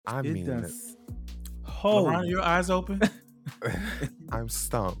I It mean, does. LeBron, your eyes open? I'm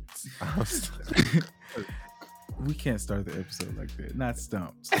stumped. We can't start the episode like that. Not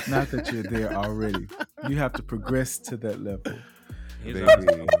stumped. Not that you're there already. You have to progress to that level. His eyes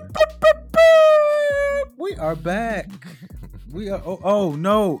Baby. We are back. We are. Oh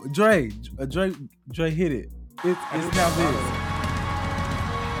no, Dre hit it. It's now this.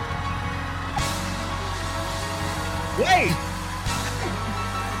 Wait!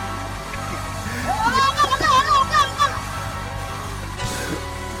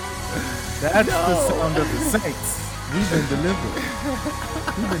 That's the sound of the Saints. We've been delivered.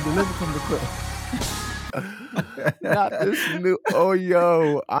 We've been delivered from the club. Not this new. Oh,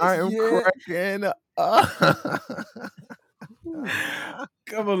 yo, I am cracking up.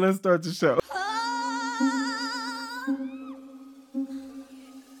 Come on, let's start the show.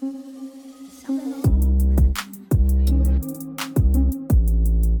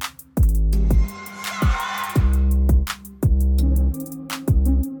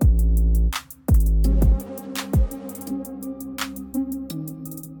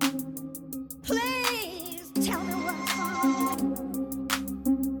 Please tell me what's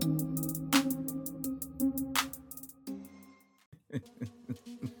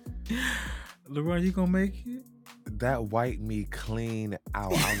LeBron, you gonna make it? That wiped me clean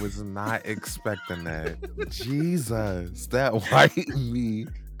out. I was not expecting that. Jesus, that wiped me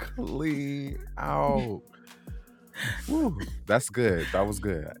clean out. Woo, that's good. That was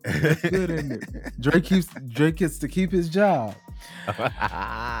good. Good, isn't it? Drake gets to keep his job.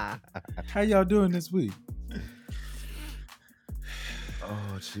 How y'all doing this week?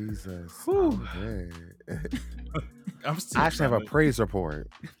 Oh, Jesus. Whew. I'm good. I'm still I actually have a trying to- praise report.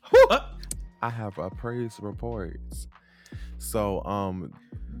 What? I have a praise report. So, I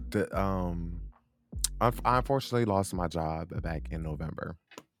unfortunately lost my job back in November.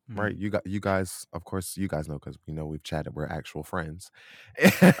 Right, you guys, of course, you guys know because we know we've chatted. We're actual friends.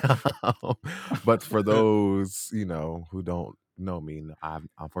 But for those who don't know me, I've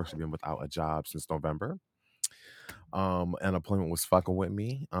unfortunately been without a job since November. Unemployment was fucking with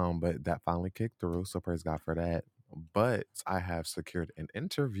me. But that finally kicked through, so praise God for that. But I have secured an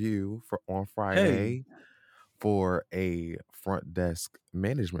interview on Friday for a front desk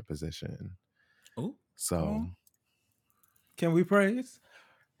management position. Ooh. So Can we praise?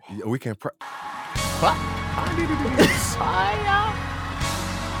 we can. I need to do this.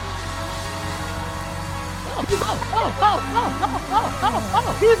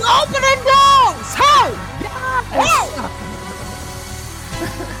 He's opening doors! Hey!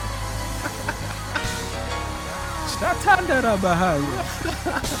 Shatandara Bahaya.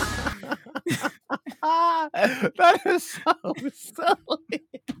 That is so silly.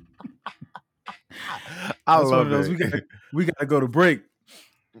 I That's one love of those. it. We gotta go to break.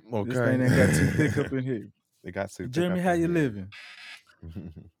 Okay. This thing ain't got too thick up in here. It got too thick Jeremy, up how in you here. living?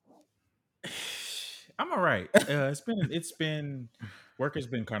 I'm all right. Work has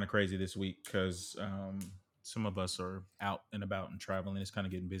been kind of crazy this week because some of us are out and about and traveling. It's kind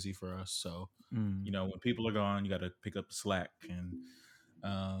of getting busy for us. So when people are gone, you got to pick up the slack. And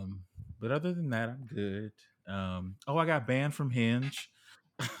but other than that, I'm good. I got banned from Hinge.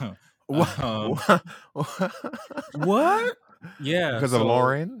 What? Yeah, Because of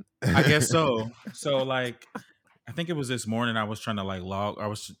Lauren? I guess so. So like, I think it was this morning. I was trying to like log. I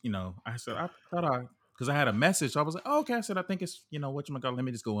was, I said I thought because I had a message. So I was like, oh, okay. I said I think it's whatchamacallit. Let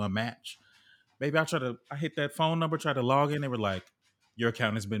me just go unmatch. Maybe I hit that phone number, tried to log in. They were like, your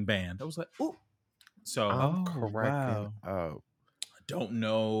account has been banned. I was like, oh. So I'm cracking up. I don't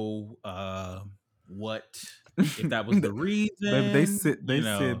know what if that was the reason. Baby, they said,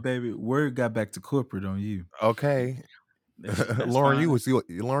 baby, word got back to corporate on you. Okay. That's Lauren, fine.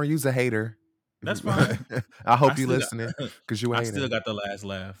 Lauren, you's a hater. That's fine. I hope you listening because you a I hater. still got the last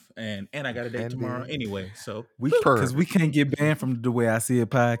laugh, and I got a date tomorrow anyway. So Because we can't get banned from the way I see a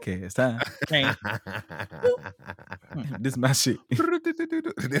podcast, huh? can't. This my shit.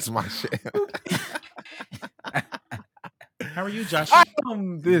 This my shit. How are you, Josh? I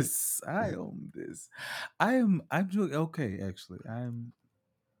own this. I'm doing okay, actually. I'm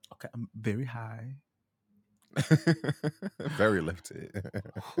okay. I'm very high. Very lifted.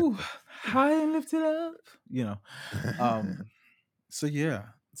 Whew, high and lifted up. So yeah.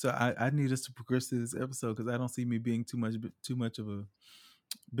 So I need us to progress to this episode because I don't see me being too much of a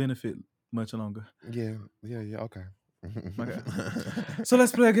benefit much longer. Yeah. Okay. So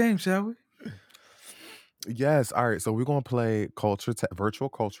let's play a game, shall we? Yes. All right. So we're gonna play virtual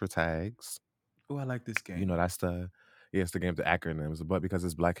culture tags. Oh, I like this game. That's it's the game, the acronyms. But because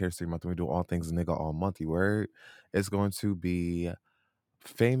it's Black History Month, we do all things nigga all monthy word. It's going to be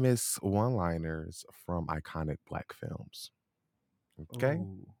famous one-liners from iconic Black films. Okay.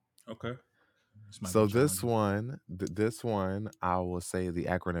 Ooh. Okay. This might So be this challenging. this one, I will say the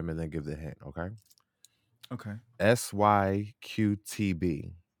acronym and then give the hint. Okay. Okay. SYQTB.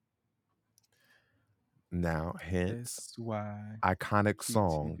 Now, hints. SYQTB. Iconic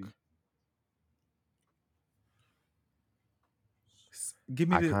song. Give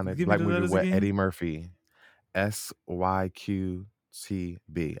me Iconic the Black movie letters with again. Eddie Murphy. SYQTB.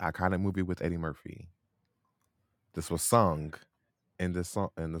 Iconic movie with Eddie Murphy. This was sung in the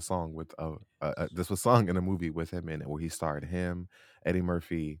song with this was sung in a movie with him in it where he starred him, Eddie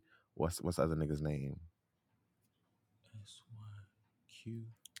Murphy. What's the other nigga's name? SYQ.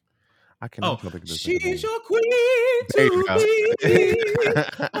 I cannot think of this nigga's name. She's your queen There you to go. be.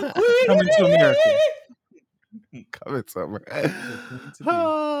 A queen Coming to America. Coming to America. Queen to be.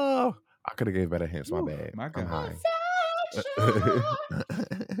 Oh, I could have gave better hints. My Ooh, bad. my I'm God. high.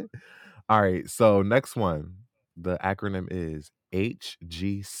 All right. So next one, the acronym is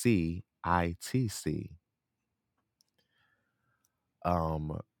HGCITC.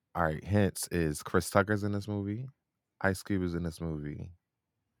 All right. Hints is Chris Tucker's in this movie. Ice Cube is in this movie.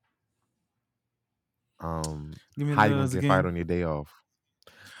 Give me the How you gonna letters get fired again. on your day off?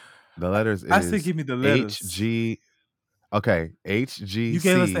 The letters I said is give me the letters. HG. Okay, You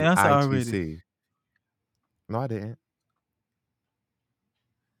gave us the answer already. HGCITC. No, I didn't.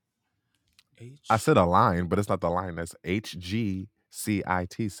 I said a line, but it's not the line. That's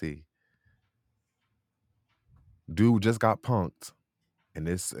HGCITC. Dude just got punked,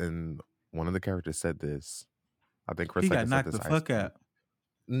 and one of the characters said this. I think Chris He Tucker got said knocked this. the Ice fuck Cube. out.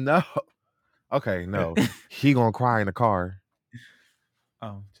 No. Okay, no. He gonna cry in the car.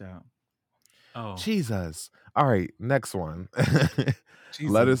 Oh, child. Oh, Jesus. All right, next one. Jesus.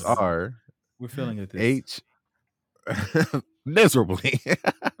 Letters are We're feeling at this. H miserably.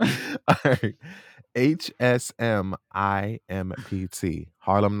 All right. HSMIMPT.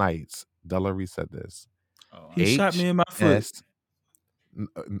 Harlem Nights. Delary said this. He shot me in my foot.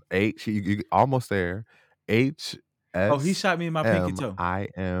 H. You almost there. HS. Oh, he shot me in my pinky toe.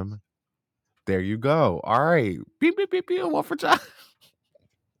 MIM. There you go. All right. Beep beep beep beep. One for John.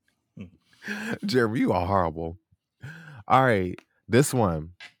 Jeremy, you are horrible. All right. This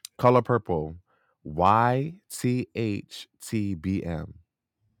one. Color Purple. YTHTBM.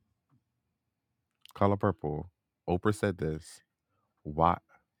 Color Purple. Oprah said this.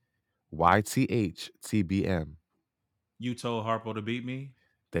 YTHTBM. you told Harpo to beat me.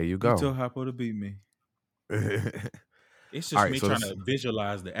 There you You go. told Harpo to beat me. It's just All right, me so trying this- to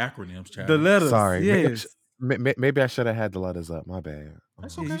visualize the acronyms, child. The letters. Sorry. Yes. Maybe I should have had the letters up. My bad.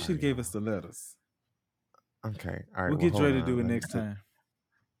 That's Yeah, okay. you should have gave us the letters. Okay. All right. We'll get hold Dre to on. do it Let me next see. time.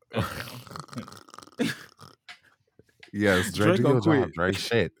 Yes, Dre, Dre do gonna your job, quit. Dre.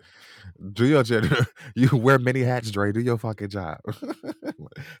 Shit. Do your job. You wear many hats, Dre. Do your fucking job.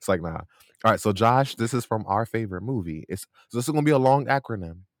 It's like, nah. All right, so Josh, this is from our favorite movie. So this is gonna be a long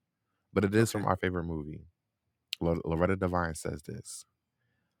acronym, but it is from our favorite movie. Loretta Devine says this.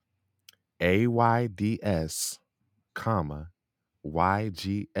 AYDS, comma,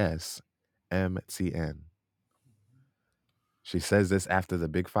 YGSMTN. She says this after the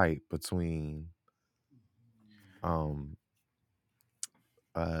big fight between LL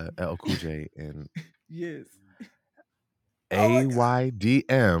Cool J and Yes.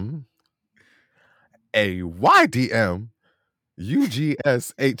 AYDM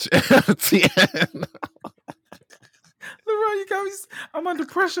UGSHMTN. LeRon, you got me. I'm under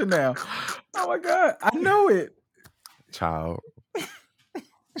pressure now. Oh my God. I know it. Child.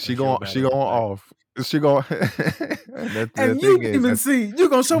 She feel going bad she about going that. off. She going the And you thing didn't even is, see. You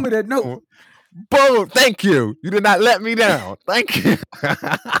gonna show me that note. boom, thank you. You did not let me down. Thank you.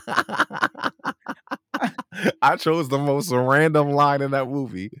 I chose the most random line in that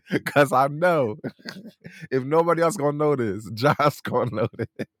movie because I know if nobody else gonna know this, Josh gonna know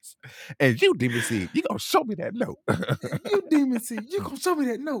this. And you, DMC, you gonna show me that note. You demon seed. You gonna show me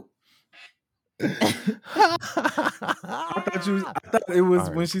that note. I thought it was All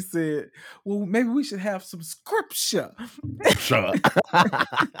right. when she said, well, maybe we should have some scripture. Shut up.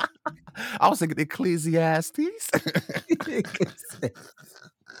 I was thinking Ecclesiastes.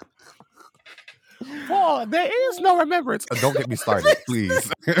 Paul, there is no remembrance. Don't get me started,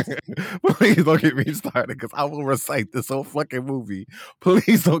 please. Please don't get me started because I will recite this whole fucking movie.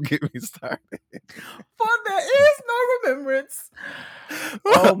 Please don't get me started. For there is no remembrance.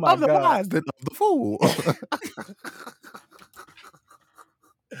 Oh my of the God. wise than of the fool.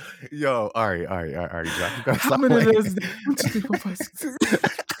 Yo, all right, Jack. You gotta How stop many playing. letters? 1, 2, 3, 4, 5, 6, 7.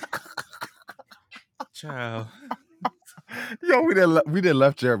 Child. Yo, Yo, we didn't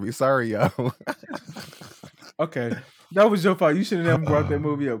left Jeremy. Sorry, yo. Okay, that was your fault. You should have never brought that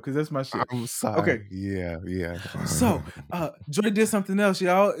movie up because that's my shit. I'm sorry. Okay. Yeah. So, Joy did something else,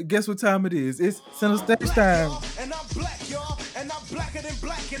 y'all. Guess what time it is? It's center stage time. And I'm black, y'all. And I'm blacker than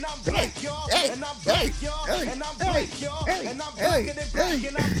black. And I'm black, y'all. And I'm black, y'all. And I'm black, y'all. And I'm blacker than black.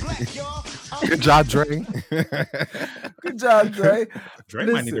 And I'm black, y'all. Good job, Dre. Good job, Dre. Dre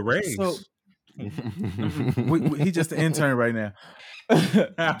might need a raise. So, he just an intern right now.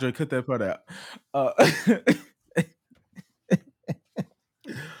 Dre, cut that part out.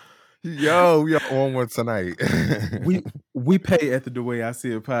 Yo, we are on one tonight. we pay at the way I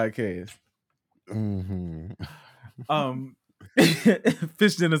see it podcast. Mhm.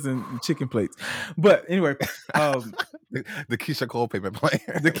 Fish dinners and chicken plates. But anyway, The Keisha Cole payment plan.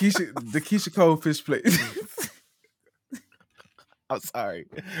 the Keisha Cole fish plates. I'm sorry.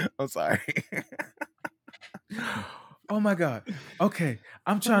 Oh my God. Okay.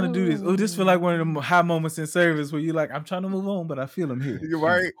 I'm trying to do this. Oh, this feel like one of them high moments in service where you're like, I'm trying to move on, but I feel I'm here. You're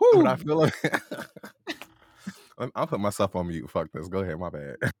right. Whew. But I feel like I'll put myself on mute. Fuck this. Go ahead. My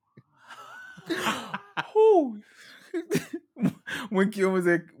bad. Whew. when Kim was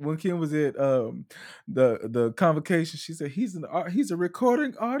at the convocation, she said he's a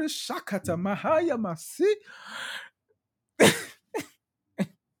recording artist. Shakata Mahaya Masi.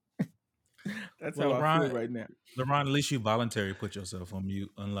 That's Well, how I feel LeBron- right now. LeBron, at least you voluntarily put yourself on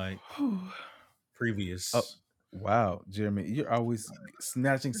mute, unlike previous. Oh, wow, Jeremy, you're always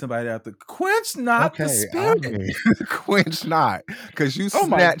snatching somebody out the quench not the spirit. Quench not, because you Oh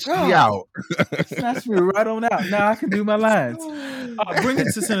my snatched me God. out. Snatch me right on out. Now I can do my lines. Bring it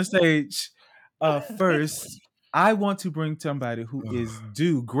to center stage. First, I want to bring somebody who is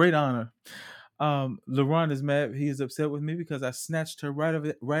due great honor. LeBron is mad. He is upset with me because I snatched her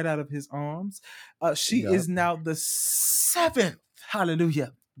right out of his arms. She Yup. is now the 7th.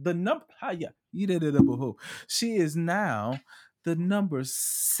 Hallelujah. The number. She is now the number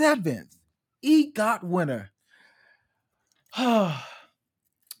 7th EGOT winner.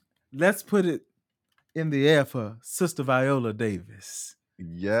 Let's put it in the air for Sister Viola Davis.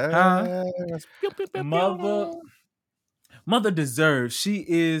 Yes. Mother deserves. She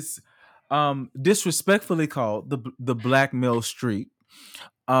is disrespectfully called the Black Mill Street.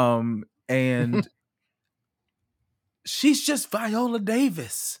 And she's just Viola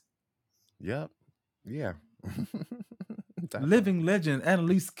Davis. Yep. Yeah. Living legend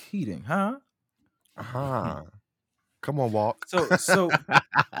Annalise Keating, huh? Uh-huh. Come on, walk. So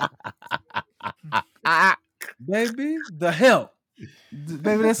baby, the hell.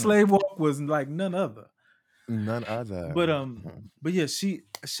 Baby, that slave walk was like none other. None other. But yeah, she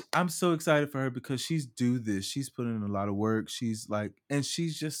I'm so excited for her because she's do this. She's putting in a lot of work. She's like, and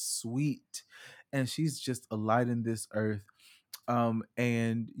she's just sweet, and she's just a light in this earth.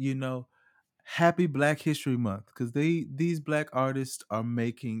 And you know, happy Black History Month because these Black artists are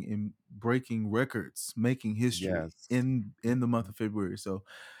making and breaking records, making history Yes. in the month of February. So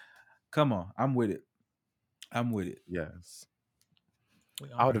come on, I'm with it. Yes. We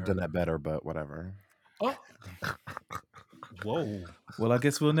I would have honor done that better, but whatever. her. Whoa. Well, I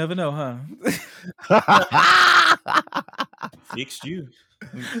guess we'll never know, huh? Fixed you.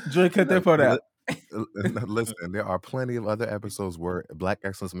 Dre, cut that part out. Listen, there are plenty of other episodes where Black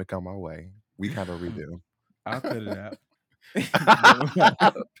excellence may come our way. We have a redo. I'll cut it out.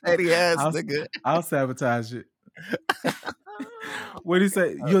 Petty ass I'll- nigga. I'll sabotage it. What do you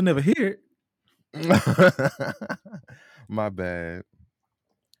say? You'll never hear it. My bad.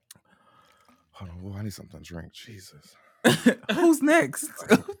 Hold on, I need something to drink. Jesus. Who's next?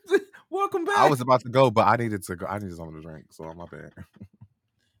 Welcome back. I was about to go, but I needed to go. I needed something to drink, so my bad.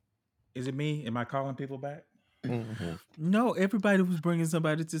 Is it me? Am I calling people back? Mhm. No, everybody was bringing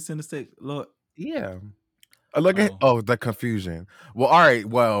somebody to center stage. Look, Yeah. Look at the confusion. Well, all right.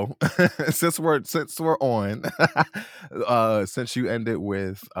 Well, since we're on, since you ended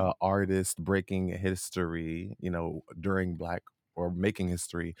with artists breaking history, during Black or making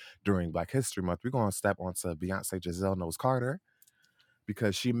history during Black History Month, we're gonna step onto Beyonce Giselle Knowles Carter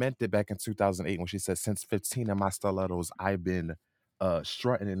because she meant it back in 2008 when she said, "Since 15 of my stilettos, I've been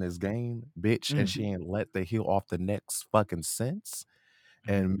strutting in this game, bitch," and she ain't let the heel off the next fucking since.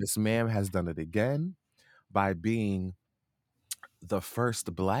 And Miss Ma'am has done it again by being the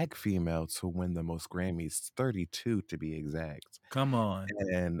first Black female to win the most Grammys, 32 to be exact. come on.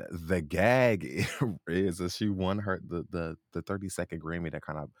 And the gag is that she won her the 32nd Grammy that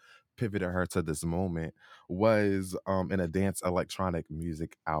kind of pivoted her to this moment was in a dance electronic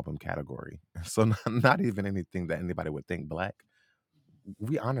music album category. So not even anything that anybody would think Black.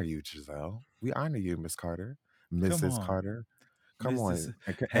 We honor you, Giselle. We honor you, Miss Carter, Mrs. on. Carter. Come Mr. on. S-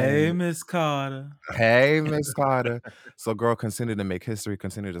 And, Hey, Miss Carter. hey, Miss Carter. So, girl, continue to make history,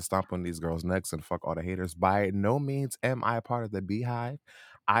 continue to stomp on these girls' necks and fuck all the haters. By no means am I a part of the Beehive.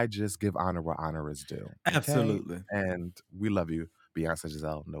 I just give honor where honor is due. Okay? Absolutely. And we love you. Beyonce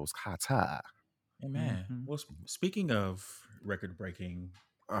Giselle knows kata. Amen. Mhm. Well, speaking of record breaking,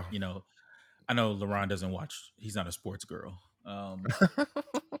 Oh. you know, I know LaRon doesn't watch. He's not a sports girl.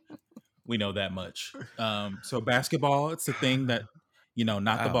 We know that much. So basketball, it's a thing that, not the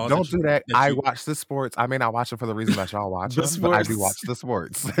Wow. balls. Don't do that. That I you watch the sports. I may not watch it for the reason that y'all watch The them, but I do sports. watch the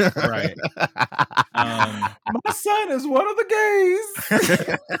sports. Right. My son is one of the gays.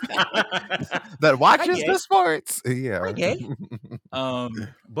 That watches gay. the sports. Yeah.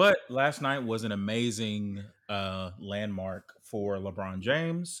 But last night was an amazing landmark for LeBron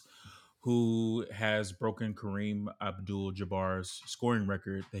James, who has broken Kareem Abdul-Jabbar's scoring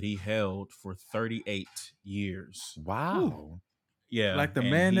record that he held for 38 years. Wow. Yeah, Like the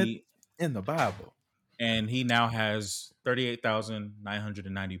and man he, in the Bible. and he now has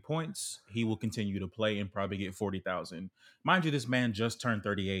 38,990 points. He will continue to play and probably get 40,000. Mind you, this man just turned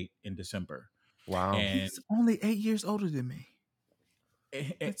 38 in December. Wow. And He's only 8 years older than me.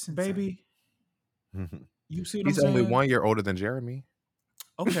 That's insane. baby, you see what He's I'm only saying? 1 year older than Jeremy,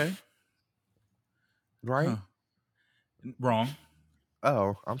 Okay. right? Huh. Wrong.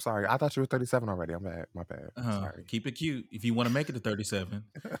 Oh, I'm sorry. I thought you were 37 already. I'm bad. My bad. Sorry. Keep it cute. If you want to make it to 37,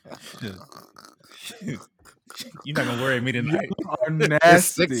 you're not gonna worry me tonight. You are It's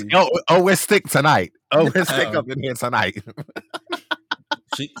stick, nasty. we're stick tonight. We're stick up in here tonight.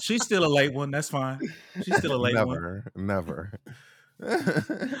 She's still a late one. That's fine. She's still a late one. Never.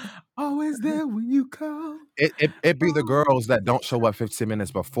 Always there when you call. It be the girls that don't show up 15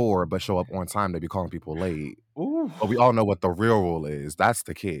 minutes before but show up on time. They be calling people late. Ooh. But we all know what the real rule is. That's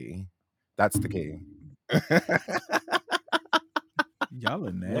the key. That's the key. Y'all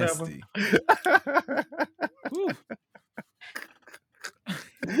are nasty.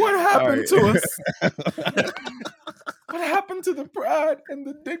 What happened to us? What happened to the pride and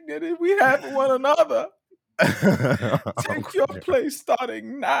the dignity we have in one another? Take your place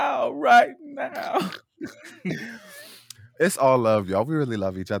starting now, right now. It's all love, y'all. We really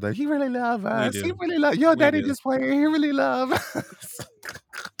love each other. He really love us. do. He really love your We daddy do. just playing. He really love us.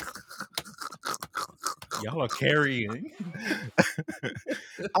 Y'all are carrying.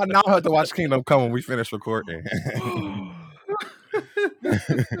 I now have to watch Kingdom Come when we finish recording.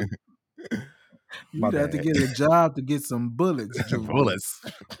 You'd have to get a job to get some bullets, Drew. Bullets.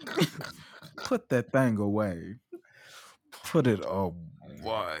 Put that thing away. Put it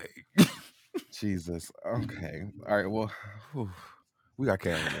away. Jesus. Okay. All right. Well, we got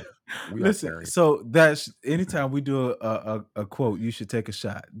carrying it. Listen, so that's anytime we do a quote, you should take a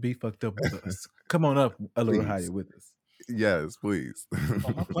shot. Be fucked up with us. Come on up a little Please. higher with us. Yes, please.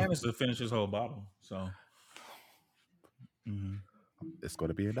 Well, my plan is to finish this whole bottle. So It's going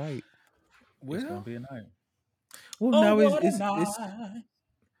to be a night. it's gonna be a night. Well, now it's what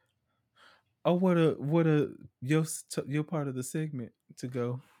a your part of the segment to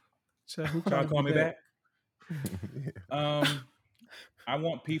go. Who Y'all call me back? Yeah. I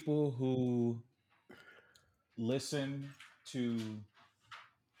want people who listen to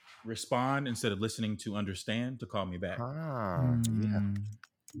respond instead of listening to understand to call me back. Yeah.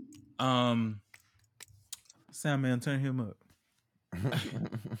 Soundman, turn him up.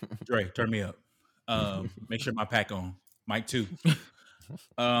 Dre, turn me up. Make sure my pack on. Mic 2.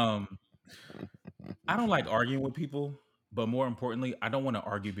 I don't like arguing with people, but more importantly, I don't want to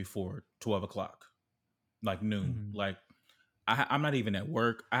argue before 12 o'clock, like noon. Mhm. Like I'm not even at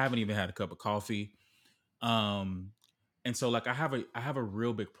work. I haven't even had a cup of coffee. And so like I have a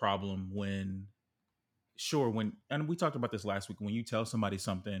real big problem when and we talked about this last week, when you tell somebody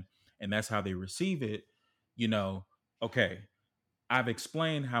something and that's how they receive it, okay, I've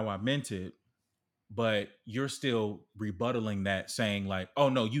explained how I meant it, but you're still rebuttaling that, saying like, oh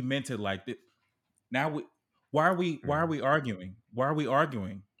no, you meant it like that. Now why are we arguing? Why are we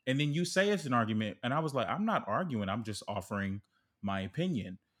arguing? And then you say it's an argument, and I was like, I'm not arguing, I'm just offering my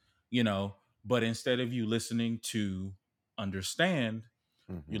opinion, but instead of you listening to understand,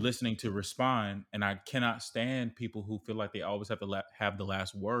 you're listening to respond. And I cannot stand people who feel like they always have to have the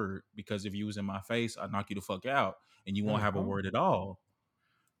last word, because if you was in my face, I'd knock you the fuck out and you won't have a word at all.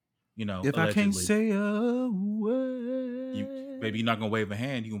 If allegedly. I can't say a word, Baby, you're not gonna wave a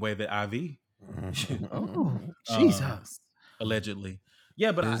hand, you can wave the IV. oh, Jesus. Allegedly.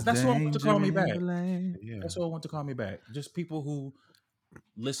 Yeah, but There's that's what I want to call me back. Yeah. That's what I want to call me back. Just people who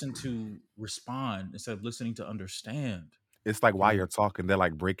listen to respond instead of listening to understand. It's like while you're talking, they're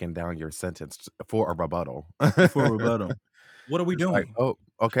like breaking down your sentence for a rebuttal. For a rebuttal. What are we It's like, doing? oh,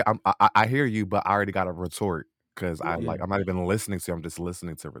 okay, I hear you, but I already got a retort because What? Yeah. I'm not even listening to you. I'm just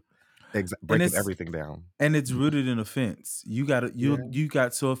listening to And breaking it's everything down. and it's rooted in offense. You got Yeah. you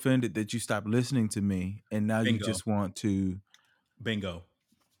got so offended that you stopped listening to me, and now you Bingo. just want to. Bingo.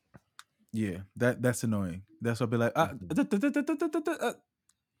 Yeah, that's annoying. That's why I'll be like,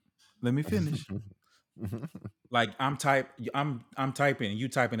 let me finish. Like I'm typing, you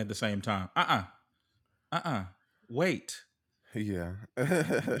typing at the same time. Wait. Yeah.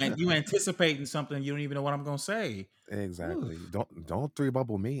 And you anticipating something you don't even know what I'm gonna say. Exactly. Oof. Don't three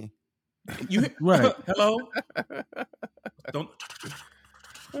bubble me. You Right. hello? Don't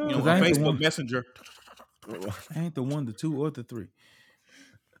you know Because on I ain't the Facebook one. Messenger. I ain't the one, the two, or the three.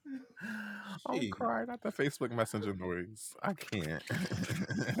 I'm Shit. crying at the Facebook Messenger noise. I can't.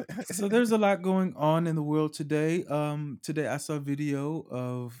 So there's a lot going on in the world today. Today I saw a video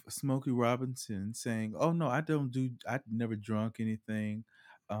of Smokey Robinson saying, "Oh no, I never drunk anything.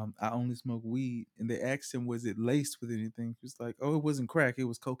 I only smoke weed." And they asked him, "Was it laced with anything?" He was like, "Oh, it wasn't crack. It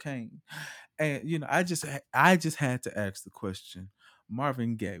was cocaine." And I just had to ask the question,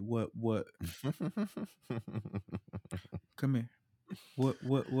 Marvin Gaye, what? Come here.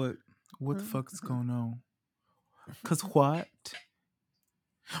 What the fuck is going on? Cause what?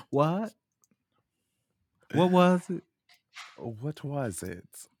 What? What was it? What was it?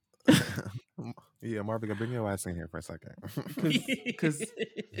 Yeah, Marvin, bring your ass in here for a second. Because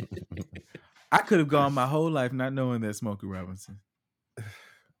I could have gone my whole life not knowing that Smokey Robinson.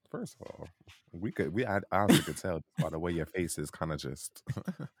 First of all, I honestly could tell by the way your face is kind of just.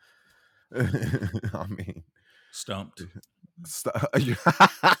 I mean, Stumped.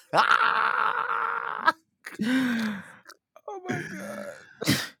 Oh my god.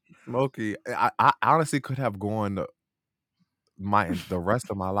 Smokey, I honestly could have gone the rest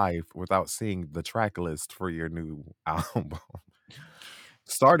of my life without seeing the track list for your new album.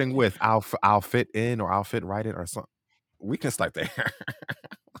 Starting with I'll fit in or I'll fit right in or something. We can start there.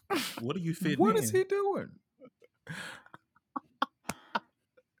 What are you fitting What in? is he doing?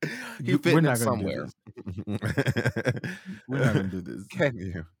 He We're fitting not in gonna do somewhere. this. We're not gonna do this. Can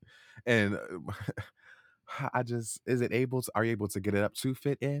you? And are you able to get it up to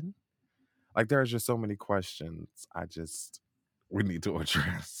fit in? Like there's just so many questions. We need to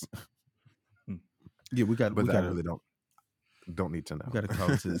address. Yeah, we got. But We I got. really don't need to know. We got to call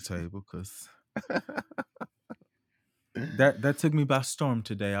it to the table because that took me by storm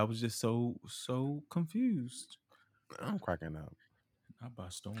today. I was just so confused. I'm cracking up. Not by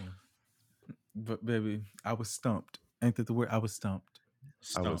storm. But baby, I was stumped. Ain't that the word? I was stumped.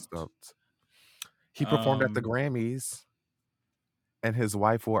 I was Stumped. stumped. He performed at the Grammys, and his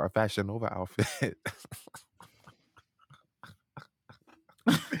wife wore a Fashion Nova outfit.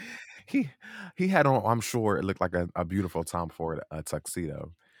 he had on, I'm sure it looked like a beautiful Tom Ford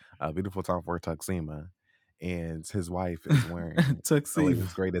tuxedo, a beautiful Tom Ford tuxema, and his wife is wearing the Tuxedo.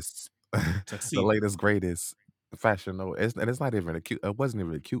 latest greatest, the latest greatest Fashion Nova. And it's not even a cute. It wasn't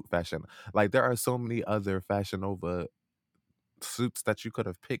even a cute fashion. Like there are so many other Fashion Nova suits that you could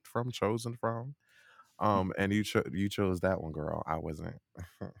have picked from, chosen from. And you chose that one, girl. I wasn't.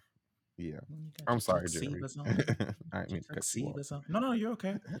 Yeah, I'm sorry, Jeremy. I didn't mean to cut you off. No, you're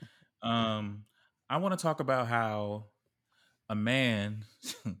okay. I want to talk about how a man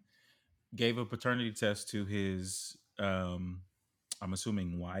gave a paternity test to his, I'm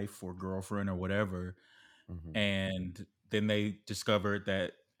assuming wife or girlfriend or whatever, and then they discovered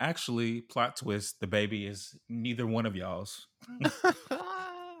that actually, plot twist, the baby is neither one of y'all's.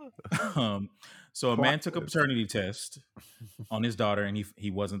 So a man took a paternity test on his daughter, and he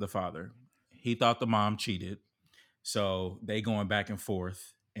wasn't the father. He thought the mom cheated, so they going back and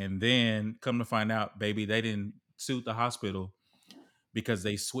forth. And then come to find out, baby, they didn't sue the hospital because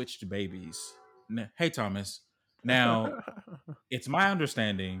they switched babies. Hey, Thomas. Now, it's my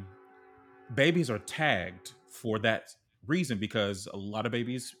understanding babies are tagged for that reason because a lot of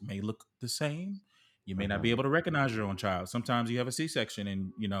babies may look the same. You may not be able to recognize your own child. Sometimes you have a C-section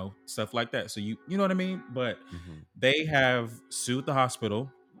and, stuff like that. So you know what I mean? But they have sued the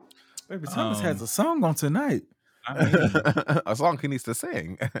hospital. Baby, Thomas has a song on tonight. I mean, a song he needs to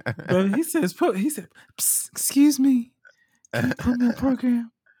sing. But he said, excuse me, can you put me on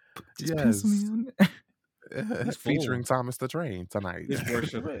program? Just pencil me on there. He's featuring Thomas the Train tonight.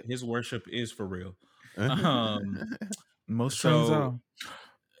 His worship is for real. Most trains are.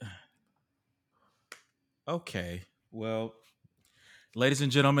 Okay, well, ladies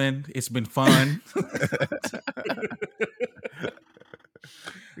and gentlemen, it's been fun.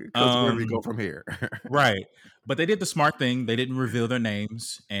 Because where we go from here, right? But they did the smart thing. They didn't reveal their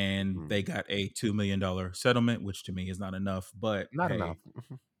names, and Mm. they got a $2 million settlement, which to me is not enough. But Not hey, enough.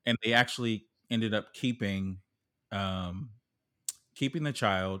 and they actually ended up um, keeping the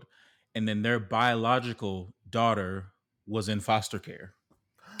child, and then their biological daughter was in foster care.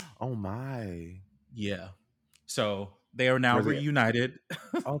 Oh my. Yeah, so they are now Were they reunited.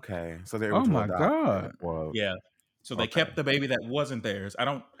 okay? So they're able Oh to my adopt it. God. Well, Yeah, so they okay. kept the baby that wasn't theirs. I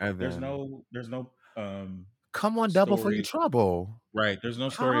don't. And There's then no come on, double for your story. trouble. Right. There's no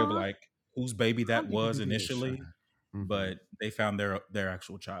story of Huh? like whose baby How that did you was do this, Shy? initially, Hmm. but they found their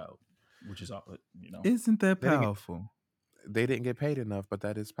actual child, which is all you know. Isn't that They didn't powerful? they didn't get paid enough, but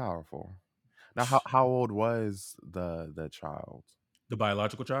that is powerful. Now, how old was the child? The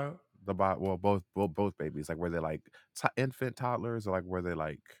biological child. Well, both babies. Like, were they like infant toddlers, or like were they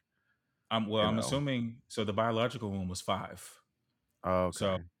like Well, you I'm know? assuming so. The biological one was 5, Oh,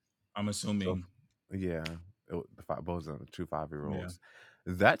 so okay. I'm So assuming. yeah, both of them, 2 5 year Yeah. olds.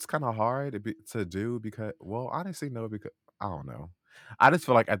 That's kind of hard to do because, well, honestly, no, because I don't know. I just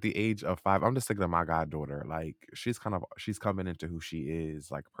feel like at the age of 5, I'm just thinking of my goddaughter. Like she's coming into who she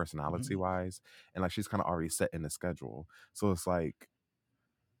is, like personality Mhm. wise, and like she's kind of already set in the schedule. So it's like,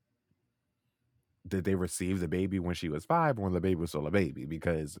 did they receive the baby when she was 5, or when the baby was still a baby?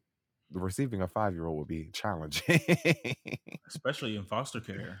 Because receiving a 5-year-old would be challenging. Especially in foster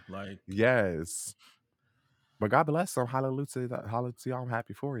care, like Yes. But God bless them. Hallelujah to hallelujah to y'all. I'm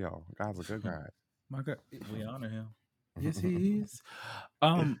happy for y'all. God's a good God. My God. we honor him. Yes, he is.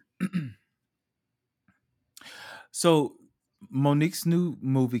 So Monique's new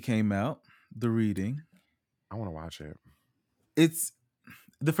movie came out, The Reading. I want to watch it. It's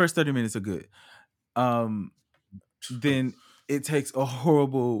the first 30 minutes are good. Then it takes a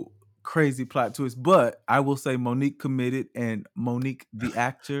horrible, crazy plot twist. But I will say Monique committed, and Monique, the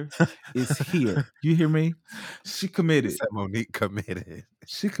actor, is here. You hear me? She You committed. said Monique committed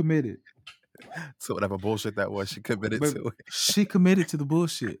She committed. to whatever bullshit that was. She committed Baby, to it. she committed to the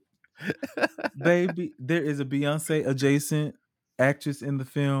bullshit. Baby, there is a Beyonce adjacent actress in the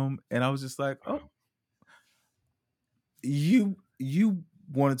film, and I was just like, oh, you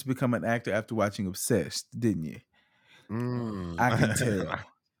wanted to become an actor after watching Obsessed, didn't you? I can tell.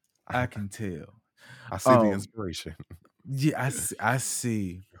 I can tell. I see the inspiration. Yeah, I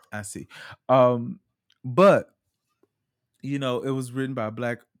see. But it was written by a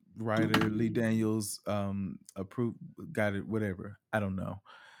black writer, Lee Daniels, approved, got it, whatever. I don't know.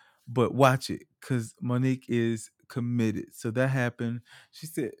 But watch it, because Monique is committed. So that happened. She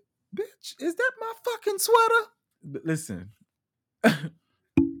said, bitch, is that my fucking sweater? But listen,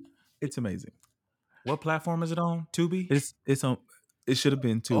 it's amazing. What platform is it on? Tubi. It's on. It should have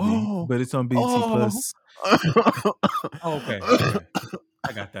been Tubi, Oh, but it's on BT Plus. Oh, okay. Okay.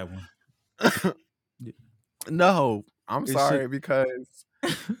 I got that one. No, I'm It sorry, should. because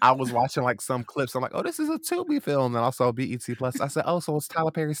I was watching like some clips. I'm like, oh, this is a Tubi film, and also BET Plus. I said, oh, so it's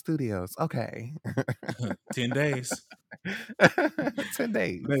Tyler Perry Studios. Okay. 10 days. 10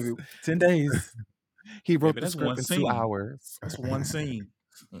 days. Baby, 10 days. He wrote Baby, the that's script one in 2 scene. hours. That's one scene.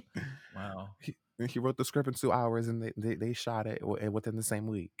 Wow. He wrote the script in 2 hours, and they shot it within the same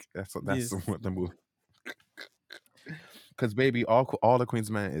week. That's Yes. what the movie. Because baby, all the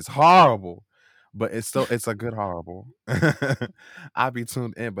Queen's Men is horrible, but it's a good horrible. I'll be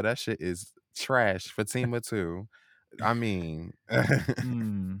tuned in, but that shit is trash. Fatima too. I mean,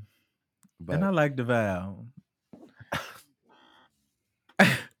 And but I like DeVal.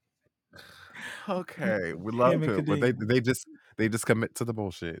 okay, we love Him and him, but Kadeem. they just commit to the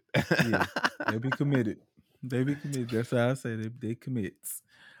bullshit. Yeah, they be committed. They be committed. That's how I say they commit.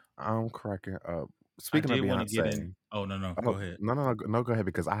 I'm cracking up. I Speaking of did want to get in. Beyonce, Oh, no. oh, Go ahead. no, go ahead,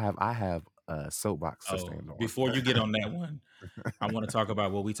 because I have a soapbox to Oh, stand on. before you get on that one, I want to talk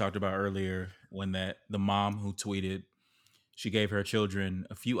about what we talked about earlier when the mom who tweeted, she gave her children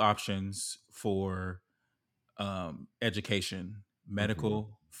a few options for education,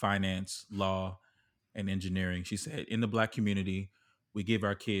 medical, finance, law, and engineering. She said, in the Black community, we give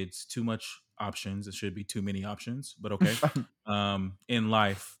our kids too much options. It should be too many options, but okay. In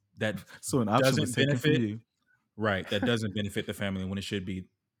life, that So an option was doesn't taken from benefit, you. right? That doesn't benefit the family when it should be.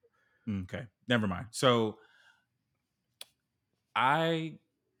 Okay, never mind. So I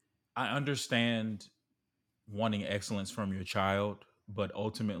understand wanting excellence from your child, but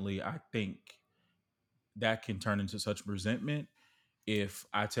ultimately, I think that can turn into such resentment if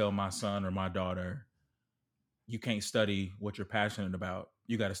I tell my son or my daughter, you can't study what you're passionate about.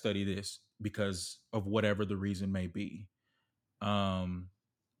 You got to study this because of whatever the reason may be.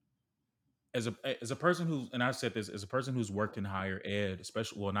 As a person who, and I said this, as a person who's worked in higher ed,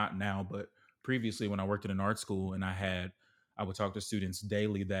 especially, well, not now, but previously when I worked at an art school, and I would talk to students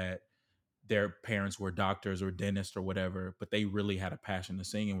daily that their parents were doctors or dentists or whatever, but they really had a passion to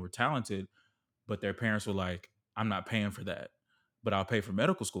sing and were talented, but their parents were like, I'm not paying for that, but I'll pay for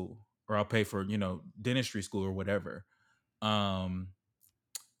medical school, or I'll pay for, dentistry school or whatever. Um,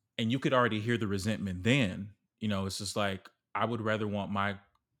 and you could already hear the resentment then. It's just like, I would rather want my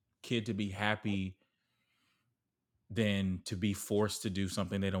kid to be happy than to be forced to do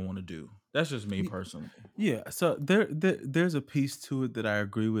something they don't want to do. That's just me personally. Yeah, so there's a piece to it that I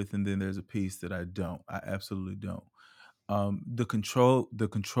agree with, and then there's a piece that I don't. I absolutely don't. The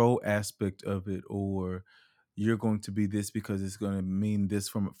control aspect of it, or you're going to be this because it's going to mean this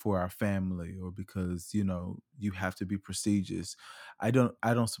for our family, or because you have to be prestigious. I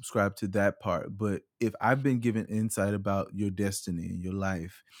don't subscribe to that part. But if I've been given insight about your destiny and your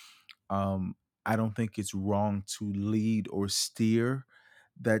life, um I don't think it's wrong to lead or steer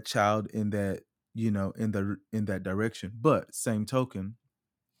that child in that, in that direction. But same token,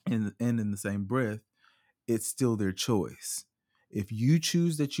 in the same breath, it's still their choice. If you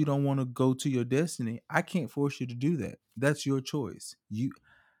choose that you don't want to go to your destiny, I can't force you to do that. That's your choice.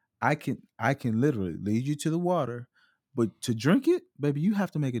 I can literally lead you to the water, but to drink it, baby, you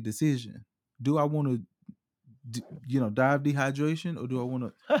have to make a decision. Do I want to die of dehydration, or do I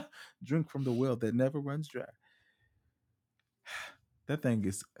want to drink from the well that never runs dry? That thing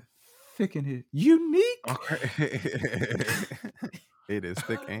is thick in here. Unique. Okay. It is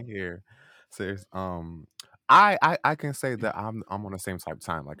thick in here. Serious. I can say that I'm on the same type of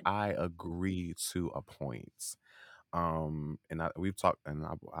time. Like I agree to a point. And we've talked, and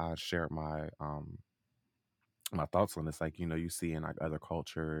I shared my thoughts on this. Like you see in like other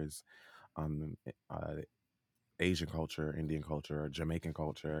cultures, uh, Asian culture, Indian culture, Jamaican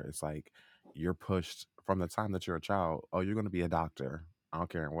culture. It's like you're pushed from the time that you're a child. Oh, you're going to be a doctor. I don't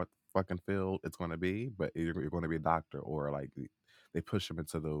care in what fucking field it's going to be, but you're going to be a doctor. Or like they push them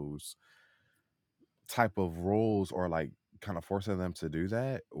into those type of roles, or like kind of forcing them to do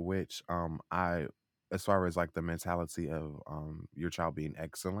that. Which I, as far as like the mentality of your child being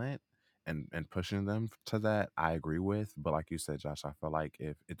excellent and pushing them to that, I agree with. But like you said, Josh, I feel like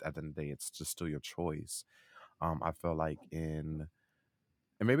if it, at the end of the day, it's just still your choice. I feel like and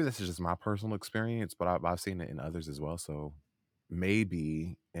maybe this is just my personal experience, but I've seen it in others as well. So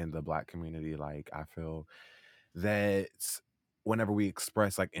maybe in the Black community, like I feel that whenever we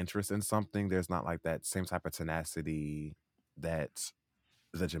express like interest in something, there's not like that same type of tenacity that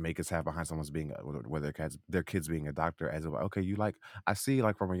the Jamaicans have behind someone's being whether their kids being a doctor. As of okay, you like, I see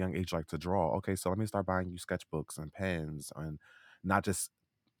like from a young age like to draw. Okay, so let me start buying you sketchbooks and pens, and not just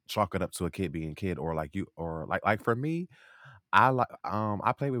chalk it up to a kid being a kid, or like you, or like for me,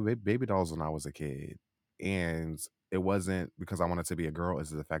 I played with baby dolls when I was a kid, and it wasn't because I wanted to be a girl. It's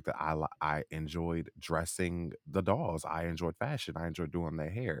the fact that I enjoyed dressing the dolls. I enjoyed fashion. I enjoyed doing their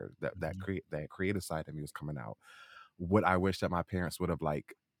hair. That creative side of me was coming out. What I wish that my parents would have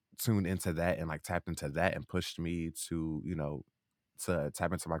like tuned into that and like tapped into that and pushed me to to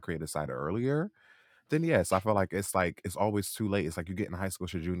tap into my creative side earlier. Then yes, I feel like it's always too late. It's like you get in high school,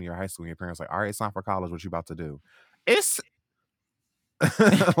 it's your junior high school, and your parents like, all right, it's time for college. What you about to do? It's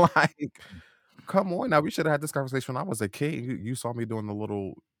like, come on now. We should have had this conversation when I was a kid. You saw me doing the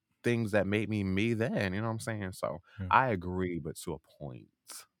little things that made me me then. You know what I'm saying? So Yeah. I agree, but to a point.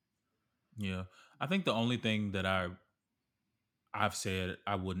 Yeah. I think the only thing that I've said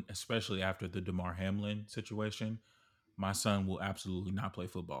I wouldn't, especially after the DeMar Hamlin situation, my son will absolutely not play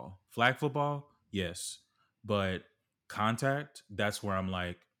football. Flag football, yes. But contact, that's where I'm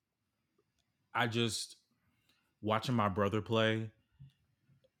like, I just watching my brother play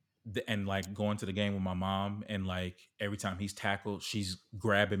and like going to the game with my mom, and like every time he's tackled, she's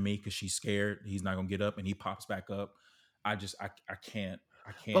grabbing me because she's scared he's not gonna get up, and he pops back up. I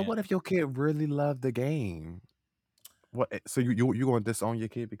I But can't. what if your kid really loved the game? What? So you going to disown your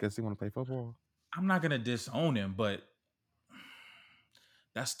kid because he want to play football? I'm not gonna disown him, but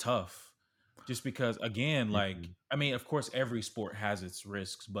that's tough. Just because, again, like, Hmm. I mean, of course, every sport has its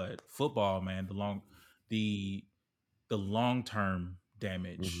risks, but football, man, the the long term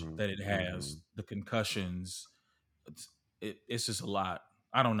damage Hmm. that it has, Hmm. the concussions, it's, it's just a lot.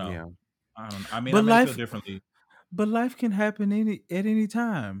 I don't know. Yeah. I don't. I mean, I But may feel life differently. but life can happen at any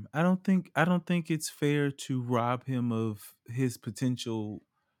time. I don't think it's fair to rob him of his potential,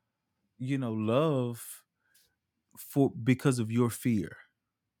 love, for because of your fear.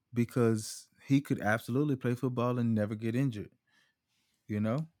 Because he could absolutely play football and never get injured, you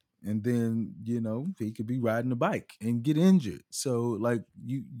know? and then he could be riding a bike and get injured. So like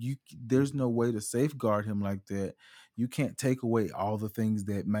there's no way to safeguard him like that. You can't take away all the things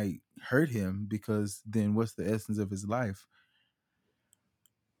that might hurt him, because then what's the essence of his life?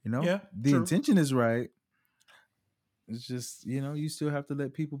 Yeah, The true. intention is right. It's just you still have to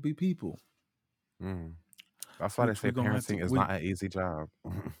let people be people. Mm. That's why they Which say we're gonna have to. parenting is not an easy job.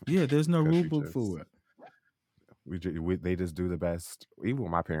 Yeah, there's no 'Cause rule you book just for it. they just do the best. Even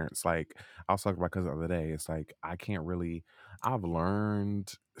with my parents, like I was talking about cousin the other day, it's like I can't really. I've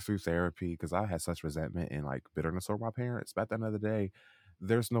learned through therapy because I had such resentment and like bitterness over my parents. But at the end of the day,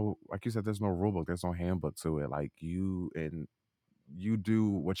 there's no, like you said, there's no rule book, there's no handbook to it. Like you do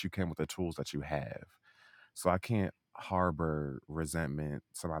what you can with the tools that you have. So I can't harbor resentment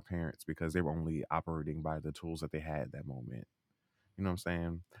to my parents because they were only operating by the tools that they had at that moment. You know what I'm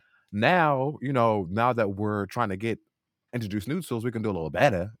saying? Now, now that we're trying to get introduce new tools, we can do a little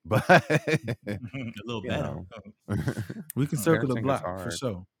better. But A little you better. know, We can circle the parenting is block for hard.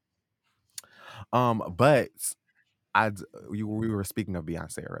 sure. But we were speaking of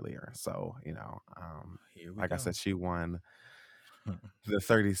Beyonce earlier, so Here we like I go. said, she won the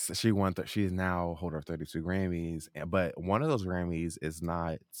 30. She won. She is now holder of 32 Grammys, but one of those Grammys is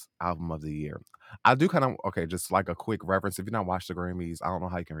not album of the year. I do kind of okay. Just like a quick reference. If you not watched the Grammys, I don't know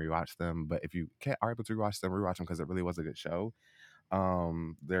how you can rewatch them, but if you can't are able to rewatch them because it really was a good show.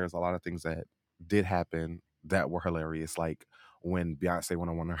 There's a lot of things that did happen that were hilarious, like when Beyonce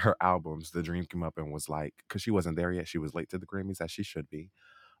went on one of her albums, The Dream came up and was like, because she wasn't there yet, she was late to the Grammys as she should be.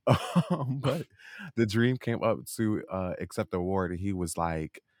 But The Dream came up to accept the award, and he was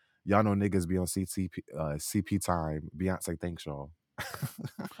like, "Y'all know niggas be on CP time. Beyonce thanks y'all."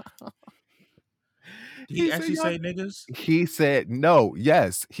 Did he said, actually "Y'all." say niggas? He said, "No,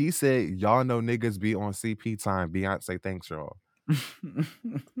 yes." He said, "Y'all know niggas be on CP time. Beyonce thanks y'all."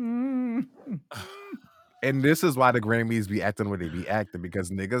 And this is why the Grammys be acting where they be acting,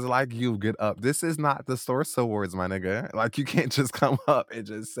 because niggas like you get up. This is not the Source Awards, my nigga. Like, you can't just come up and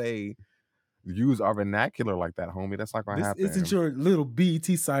just say, use our vernacular like that, homie. That's not gonna This isn't happen. your little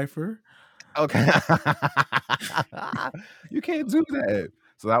BT cipher. Okay. You can't do that.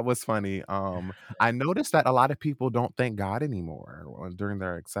 So that was funny. I noticed that a lot of people don't thank God anymore during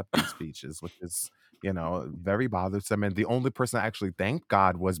their acceptance speeches, which is, very bothersome. And the only person that actually thanked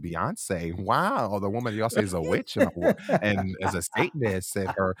God was Beyonce. Wow, the woman y'all say is a witch and as a Satanist, and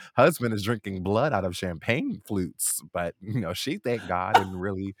her husband is drinking blood out of champagne flutes. But she thanked God, and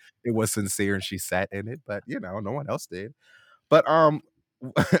really it was sincere, and she sat in it. But no one else did. But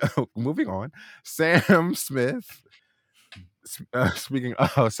moving on, Sam Smith. Speaking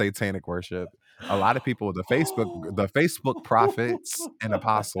of satanic worship, a lot of people, the Facebook prophets and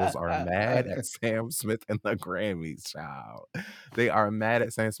apostles are mad at Sam Smith and the Grammys, child. They are mad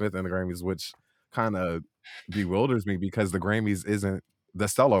at Sam Smith and the Grammys, which kind of bewilders me because the Grammys isn't the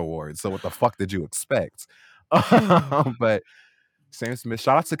Stellar Awards. So what the fuck did you expect? But Sam Smith,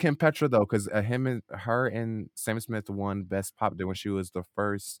 shout out to Kim Petra though, because her and Sam Smith won Best Pop when she was the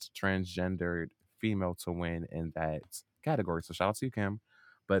first transgendered female to win in that category. So shout out to you, Kim.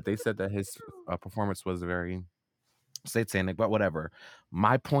 But they said that his performance was very satanic, but whatever.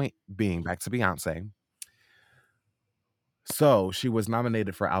 My point being, back to Beyonce. So she was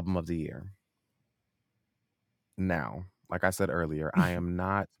nominated for Album of the Year. Now, like I said earlier, I am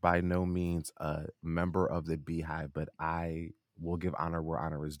not by no means a member of the Beehive, but I will give honor where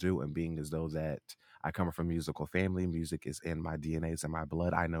honor is due. And being as though that I come from a musical family, music is in my DNA, it's in my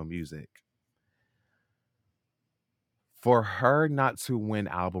blood. I know music. For her not to win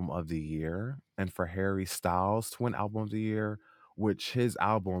Album of the Year, and for Harry Styles to win Album of the Year, which his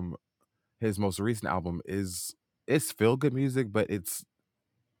most recent album it's feel good music, but it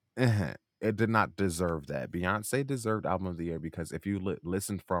did not deserve that. Beyonce deserved Album of the Year because if you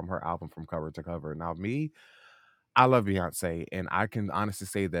listen from her album from cover to cover. Now, I love Beyonce, and I can honestly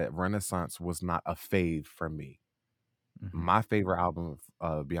say that Renaissance was not a fave for me. My favorite album,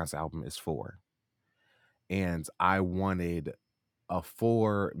 Beyonce album, is 4. And I wanted a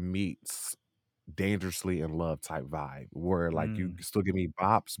 4 meets Dangerously in Love type vibe, where like you still give me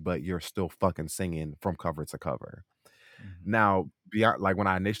bops, but you're still fucking singing from cover to cover. Now, beyond like when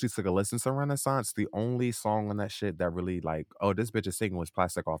I initially took a listen to Renaissance, the only song on that shit that really like, oh, this bitch is singing was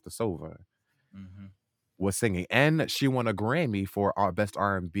Plastic Off the Sofa. Was singing, and she won a Grammy for our best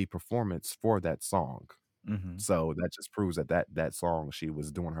R&B performance for that song. So that just proves that song, she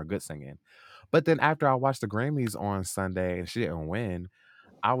was doing her good singing. But then after I watched the Grammys on Sunday and she didn't win,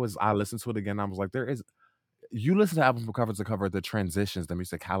 I listened to it again. I was like, you listen to the album from cover to cover, the transitions, the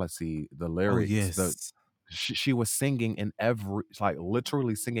musicality, the lyrics, she was singing in every, like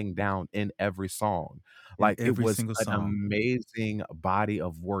literally singing down in every song. In Like it every was single an song. amazing body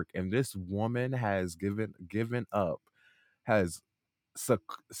of work, and this woman has given up, has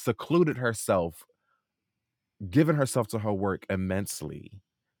secluded herself, given herself to her work immensely.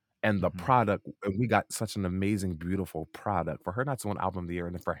 And the Mhm. product, and we got such an amazing, beautiful product. For her not to win album of the year,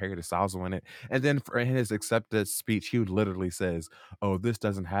 and then for Harry Styles to win it, and then for in his acceptance speech, he literally says, "Oh, this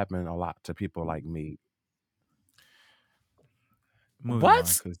doesn't happen a lot to people like me." Moving on,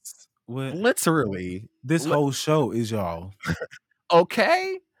 What? because what Literally. this Li- whole show is y'all.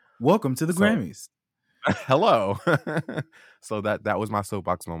 okay. Welcome to the So Grammys. hello. So that was my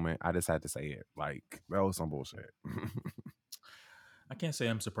soapbox moment. I just had to say it. Like that was some bullshit. I can't say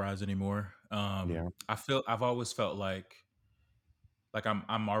I'm surprised anymore. Yeah. I've always felt like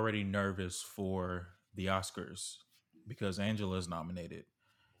I'm already nervous for the Oscars because Angela's nominated.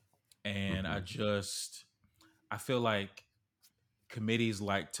 And I feel like committees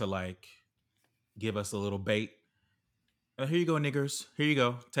like to like give us a little bait. Here you go, niggers. Here you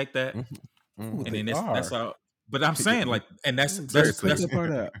go. Take that. Mhm. Ooh, And Mhm. they then that's are. all. But I'm saying like, and Take Seriously. that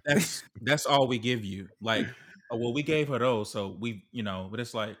part out. that's all we give you. Like, oh, well, we gave her those, so we, but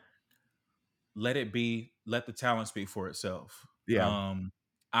it's like, let it be, let the talent speak for itself. Yeah.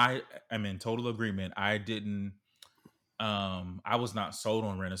 I am in total agreement. I was not sold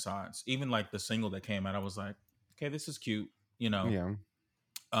on Renaissance. Even like the single that came out, I was like, okay, this is cute, you know.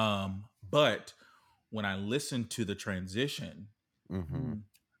 Yeah. But when I listened to the transition, Hmm.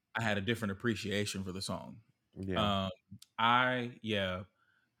 I had a different appreciation for the song. Yeah. Um, I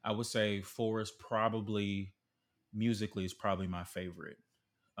would say Four is probably musically is probably my favorite.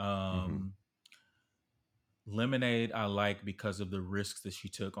 Hmm. Um, Lemonade I like because of the risks that she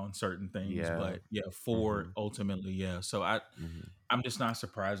took on certain things, Yeah. but yeah, Four Hmm. ultimately, yeah. So Hmm. I'm just not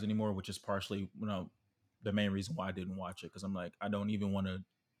surprised anymore, which is partially the main reason why I didn't watch it because I'm like I don't even want to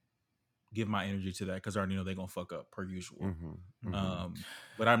give my energy to that because I already know they're gonna fuck up per usual. Hmm. Hmm.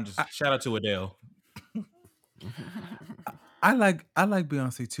 But I'm just I, shout out to Adele. I like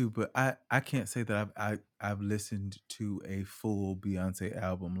Beyonce too, but I can't say that I've listened to a full Beyonce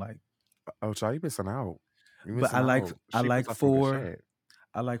album. Like, Oh, child, you missing out. You but I missing like out. I She puts like out some good Four. shit.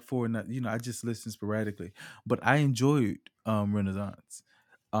 I like Four, and I just listen sporadically. But I enjoyed Renaissance.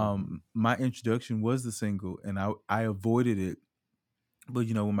 Hmm. My introduction was the single, and I avoided it. But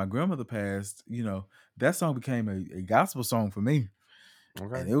when my grandmother passed, that song became a gospel song for me.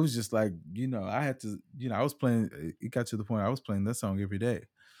 Okay. And it was just like, I had to, I was playing, it got to the point I was playing that song every day.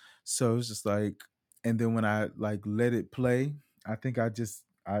 So it's just like, and then when I like let it play, I think I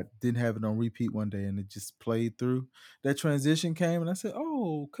didn't have it on repeat one day and it just played through. That transition came and I said,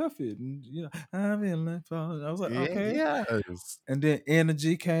 "Oh, cuff it." And, I'm in love. I was like, okay. Yes. And then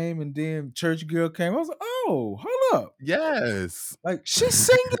Energy came and then Church Girl came. I was like, oh, hold up. Yes. Like she's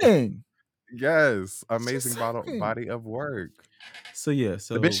singing. Yes. She's Amazing singing. body of work. So yeah,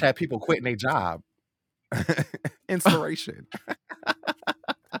 The bitch so had people quitting their job. Inspiration.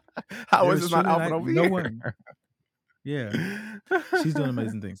 How there is is this not truly album like of the no year? one. Yeah. She's doing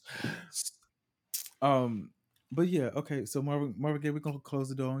amazing things. Um, but yeah, okay. So Marvin Gaye, we're gonna close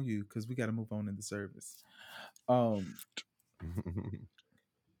the door on you because we got to move on in the service. Um,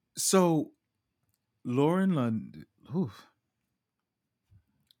 so Lauren London,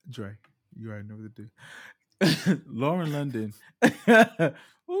 Dre, you already know what to do. Lauren London,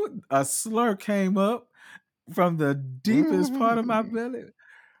 a slur came up from the deepest part of my belly.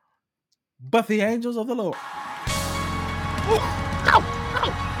 But the angels of the Lord.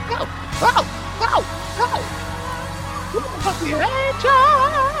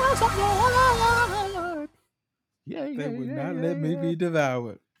 Yeah, They yeah, would yeah, not yeah, let me yeah. be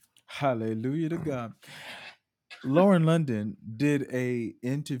devoured. Hallelujah to God. Lauren London did a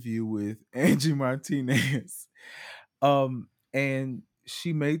interview with Angie Martinez. And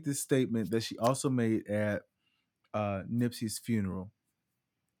she made this statement that she also made at Nipsey's funeral.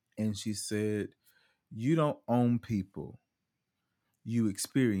 And she said, "You don't own people, you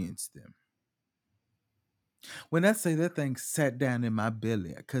experience them." When I say that thing sat down in my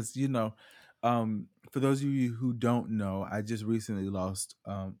belly, because for those of you who don't know, I just recently lost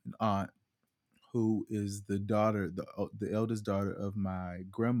an aunt who is the eldest daughter of my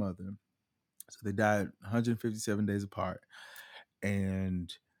grandmother. So they died 157 days apart,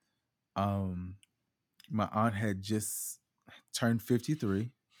 and my aunt had just turned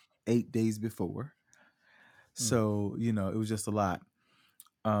 53 8 days before. So it was just a lot.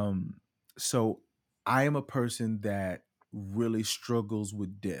 So I am a person that really struggles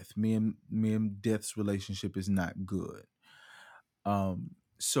with death. Me and death's relationship is not good.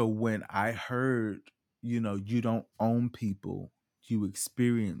 So when I heard you don't own people, you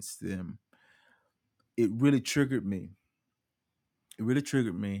experience them. It really triggered me. It really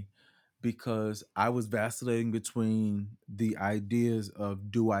triggered me because I was vacillating between the ideas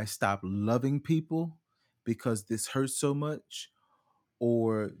of, do I stop loving people because this hurts so much,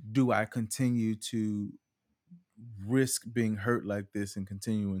 or do I continue to risk being hurt like this and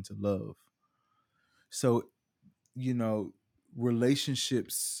continuing to love? So, you know,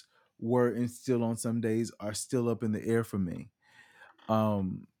 relationships were and still on some days are still up in the air for me.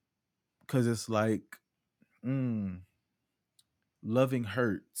 Because it's like, mm, loving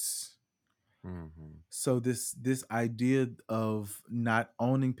hurts. Mhm. So this idea of not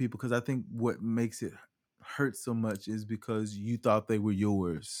owning people, because I think what makes it hurt so much is because you thought they were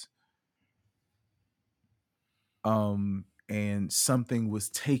yours, and something was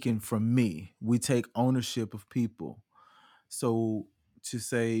taken from me. We take ownership of people. So to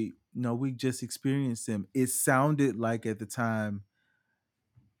say, no, we just experienced them, it sounded like at the time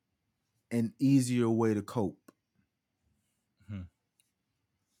an easier way to cope. Mhm.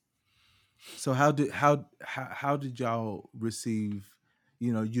 So how did y'all receive,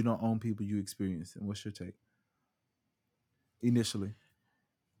 you don't own people, you experience them? What's your take initially?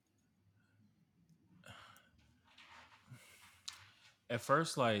 At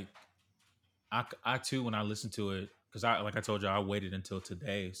first, like I too, when I listened to it, because I like I told you, I waited until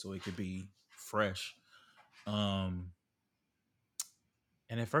today so it could be fresh. Um,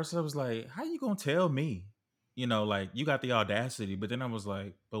 and at first I was like, "How you gonna tell me?" Like you got the audacity. But then I was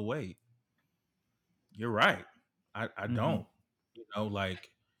like, "But wait, you're right. I Mm-hmm. don't.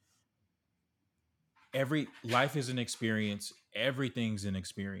 Like every life is an experience. Everything's an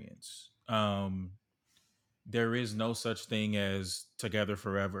experience. There is no such thing as together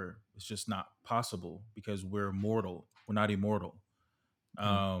forever. It's just not possible because we're mortal. We're not immortal.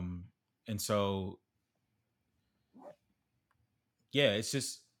 Mm-hmm. And so yeah, it's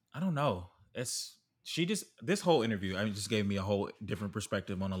just I don't know. It's she just this whole interview, I mean, just gave me a whole different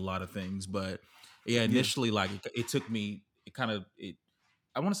perspective on a lot of things. But yeah, Yeah. initially, like it took me, it kind of it.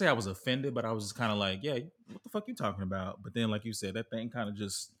 I want to say I was offended, but I was just kind of like, yeah, what the fuck you talking about? But then, like you said, that thing kind of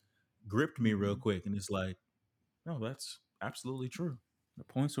just gripped me real Mhm. quick, and it's like, no, that's absolutely true. The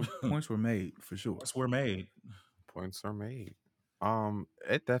points were made for sure. Points were made. Points are made.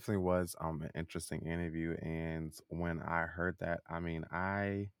 It definitely was an interesting interview, and when I heard that, I mean,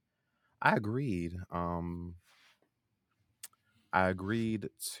 I agreed. I agreed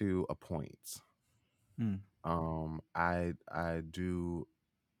to a point. Mm. I do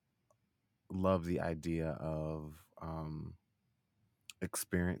love the idea of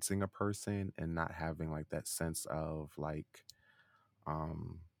experiencing a person and not having like that sense of like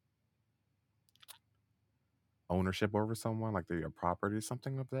um ownership over someone, like they're your property,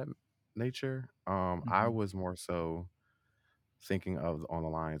 something of that nature. I Mhm. was more so thinking of on the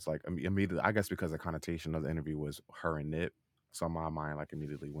lines like immediately, I guess because the connotation of the interview was her and Nip, so my mind like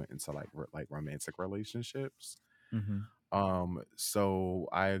immediately went into like like romantic relationships. Mhm. So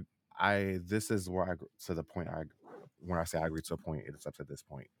I this is where to the point I when I say I agree to a point, it's up to this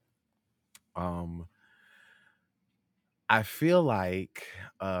point. Um, I feel like,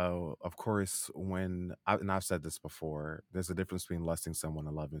 of course, and I've said this before, there's a difference between lusting someone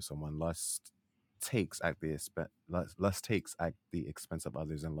and loving someone. Lust takes at the expense of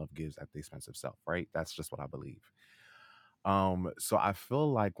others, and love gives at the expense of self. Right? That's just what I believe. So I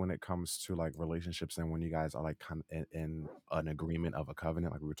feel like when it comes to like relationships and when you guys are like kind of in an agreement of a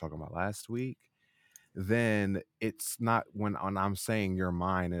covenant, like we were talking about last week, then it's not when I'm saying you're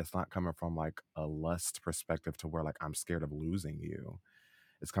mine, it's not coming from like a lust perspective to where like I'm scared of losing you.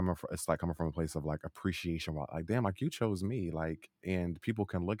 It's like coming from a place of like appreciation, like damn, like you chose me, like, and people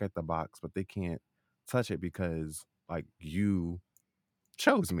can look at the box but they can't touch it because like you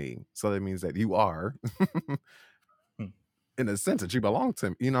chose me. So that means that you are Hmm. in a sense that you belong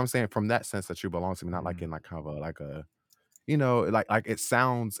to me. You know what I'm saying? From that sense that you belong to me, not like Mhm. in like kind of a like a like it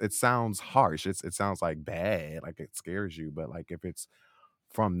sounds harsh. It sounds like bad, like it scares you. But like if it's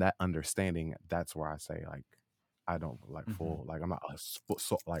from that understanding, that's where I say like I don't like Mhm. full like I'm not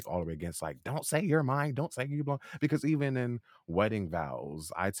like all the way against like don't say you're mine, don't say you belong, because even in wedding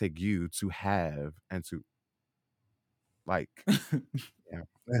vows, I take you to have and to like yeah.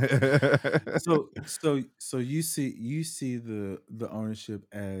 So you see the ownership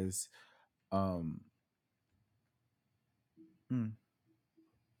as, um mm,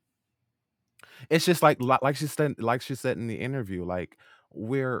 It's just like she said in the interview, like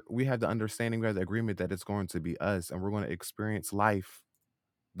we have the understanding, we have the agreement that it's going to be us and we're going to experience life,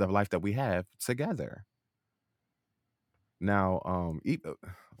 the life that we have together. Now, I'm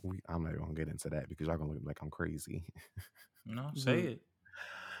not even gonna get into that because y'all gonna look like I'm crazy. No, say Well, it.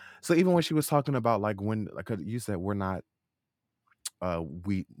 So even when she was talking about like when like you said we're not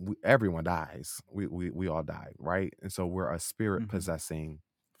we everyone dies. We all die, right? And so we're a spirit mhm, possessing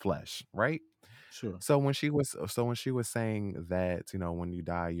flesh, right? sure. So when she was saying that, when you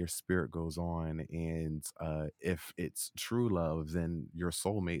die, your spirit goes on, and if it's true love, then your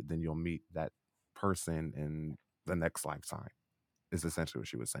soulmate, then you'll meet that person in the next lifetime, is essentially what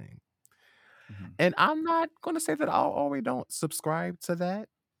she was saying. Mhm. And I'm not gonna say that I always don't subscribe to that,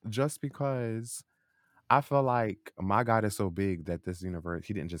 just because I feel like my God is so big that this universe,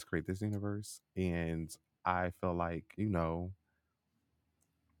 he didn't just create this universe. And I feel like,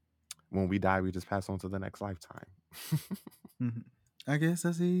 when we die, we just pass on to the next lifetime. Mhm. I guess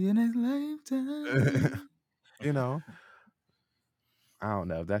I'll see you next lifetime. you know, I don't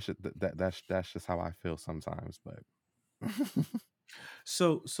know. That's just how I feel sometimes. But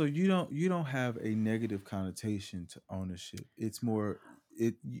So you don't have a negative connotation to ownership. It's more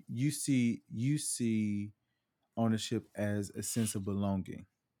you see ownership as a sense of belonging.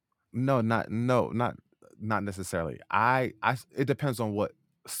 no, not necessarily. It depends on what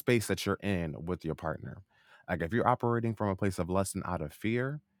space that you're in with your partner. Like if you're operating from a place of lust and out of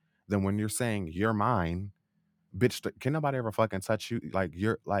fear, then when you're saying you're mine, bitch, can nobody ever fucking touch you?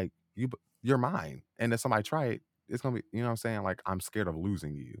 You're mine. And if somebody try it, it's gonna be, you know what I'm saying? Like I'm scared of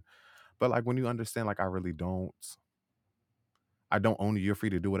losing you. But like when you understand, like I don't own you. You're free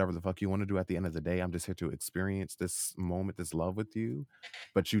to do whatever the fuck you want to do. At the end of the day, I'm just here to experience this moment, this love with you.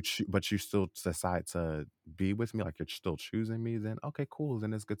 But you still decide to be with me, like you're still choosing me. Then okay, cool.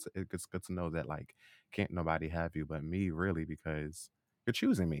 Then it's good to know that like can't nobody have you but me, really, because you're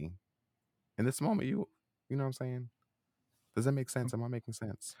choosing me in this moment. You know what I'm saying? Does that make sense? Am I making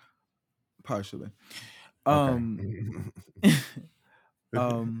sense? Partially. Okay. Um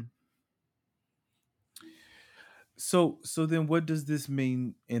um so then what does this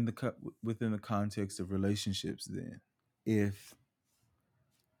mean in within the context of relationships then?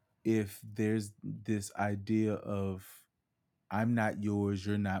 If there's this idea of I'm not yours,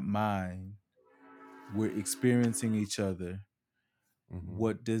 you're not mine, we're experiencing each other, hmm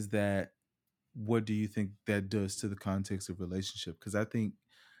what does that what do you think that does to the context of relationship? Because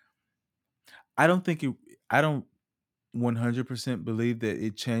I don't think it I don't 100% believe that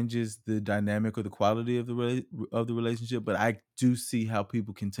it changes the dynamic or the quality of the relationship, but I do see how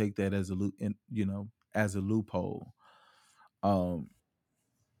people can take that as as a loophole. Um,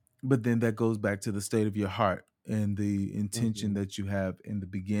 but then that goes back to the state of your heart and the intention hmm that you have in the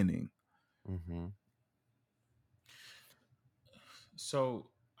beginning. hmm So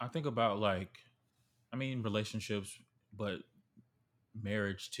I think about like, I mean, relationships, but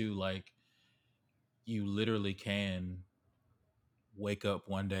marriage too. Like, you literally can wake up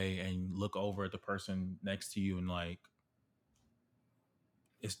one day and look over at the person next to you and like,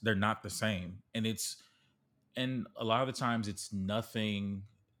 they're not the same, and a lot of the times it's nothing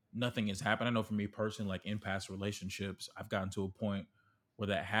has happened. I know for me personally, like in past relationships, I've gotten to a point where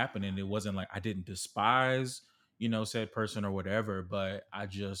that happened and it wasn't like I didn't despise, said person or whatever, but I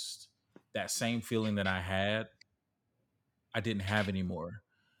just, that same feeling that I had, I didn't have anymore.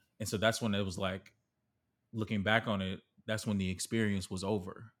 And so that's when it was like, looking back on it, that's when the experience was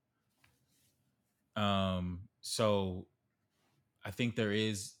over. So I think there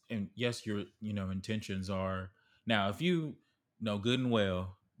is, and yes, your intentions are, now if you know good and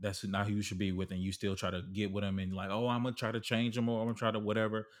well that's not who you should be with, and you still try to get with them and like, oh, I'm gonna try to change them, or I'm gonna try to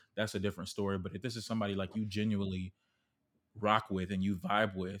whatever, that's a different story. But if this is somebody like you genuinely rock with and you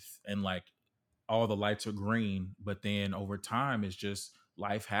vibe with, and like all the lights are green, but then over time it's just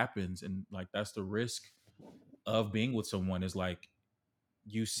life happens, and like that's the risk of being with someone, is like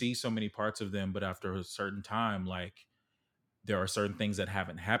you see so many parts of them, but after a certain time, like there are certain things that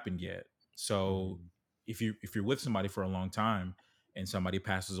haven't happened yet. So hmm if you're with somebody for a long time and somebody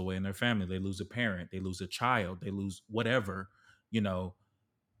passes away in their family, they lose a parent, they lose a child, they lose whatever, you know,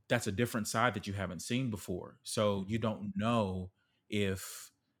 that's a different side that you haven't seen before. So you don't know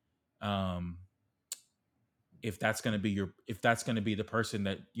if um if that's going to be the person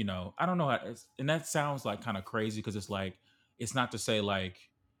that, I don't know how, and that sounds like kind of crazy because it's like, it's not to say like,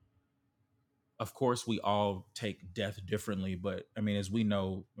 of course we all take death differently, but I mean, as we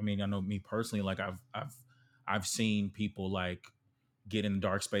know, I mean, I know me personally, like I've seen people like get in the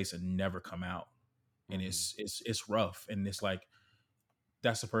dark space and never come out, and hmm it's rough, and it's like,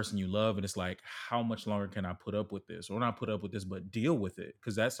 that's the person you love, and it's like, how much longer can I put up with this, or not put up with this but deal with it,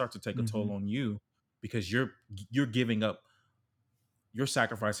 because that starts to take a Hmm. toll on you, because you're giving up you're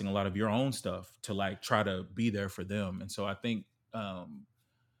sacrificing a lot of your own stuff to like try to be there for them. And so I think um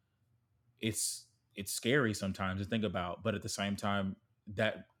it's it's scary sometimes to think about, but at the same time,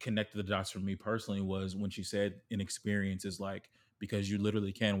 that connected the dots for me personally was when she said an experience is like, because you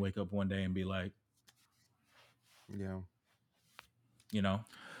literally can wake up one day and be like, Yeah. you know.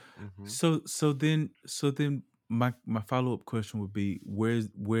 Mm-hmm. So then my follow-up question would be,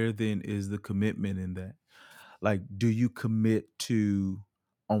 where then is the commitment in that? Like, do you commit to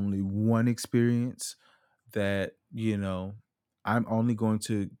only one experience, that, I'm only going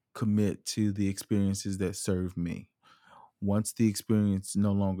to commit to the experiences that serve me? Once the experience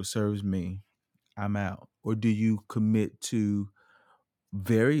no longer serves me, I'm out. Or do you commit to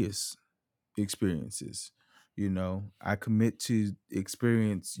various experiences? I commit to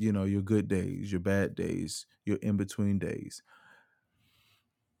experience, your good days, your bad days, your in between days.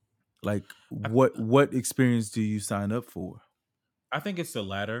 Like, I, what experience do you sign up for? I think it's the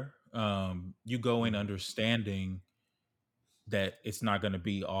latter. You go in Mm-hmm. understanding that it's not going to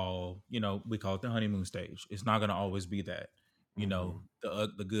be all, we call it the honeymoon stage. It's not going to always be that, Mm-hmm.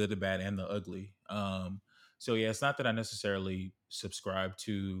 the good, the bad, and the ugly. So yeah, it's not that I necessarily subscribe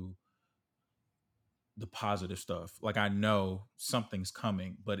to the positive stuff. Like, I know something's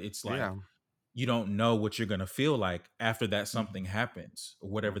coming, but it's like Yeah. you don't know what you're going to feel like after that Mhm. something happens, or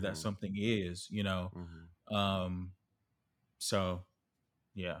whatever that Mm-hmm. something is. Mm-hmm. Um, so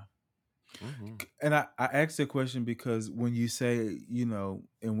yeah. Mm-hmm. And I asked the question because when you say,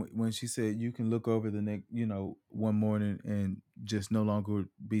 and when she said you can look over the next, one morning and just no longer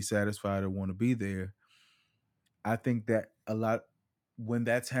be satisfied or want to be there, I think that a lot, when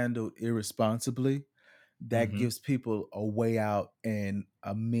that's handled irresponsibly, that Hmm. gives people a way out and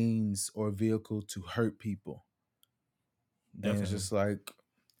a means or vehicle to hurt people. And it's Definitely. just like,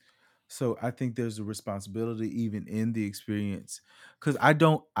 so I think there's a responsibility even in the experience, because I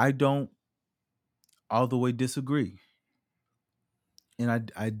don't all the way disagree.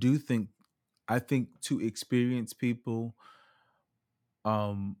 And I do think, I think to experience people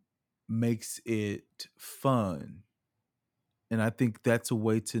um makes it fun. And I think that's a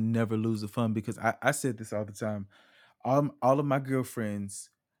way to never lose the fun, because I said this all the time. All of my girlfriends,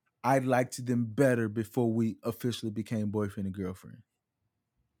 I liked them better before we officially became boyfriend and girlfriend.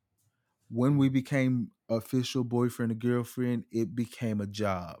 When we became official boyfriend and girlfriend, it became a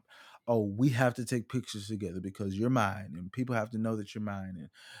job. Oh, we have to take pictures together because you're mine, and people have to know that you're mine. And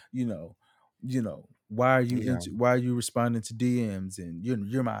you know, Yeah. why are you responding to DMs, and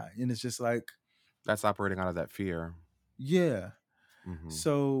you're mine. And it's just like, That's operating out of that fear. yeah. Mm-hmm.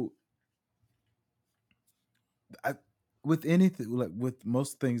 So I, with anything, like with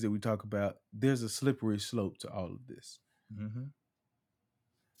most things that we talk about, there's a slippery slope to all of this. Hmm.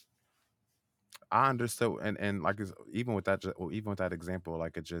 I understood, and like even with that, well, even with that example,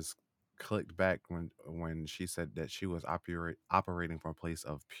 like it just clicked back when she said that she was operating from a place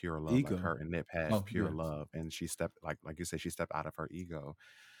of pure love, like Ego. her and Nip had Oh pure yeah. love, and she stepped, like you said, she stepped out of her ego.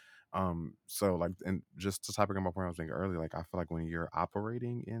 So like, and just to topic on my point I was thinking earlier, like I feel like when you're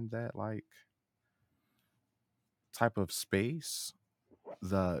operating in that like type of space,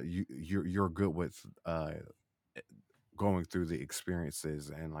 you're good with going through the experiences,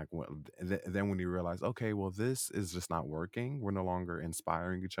 and like what then when you realize, okay, well, this is just not working, we're no longer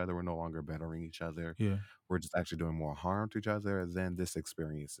inspiring each other, we're no longer bettering each other, Yeah. we're just actually doing more harm to each other, then this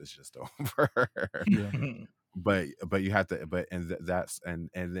experience is just over. Yeah. But you have to, that's and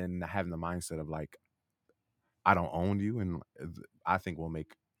then having the mindset of like, I don't own you, and I think will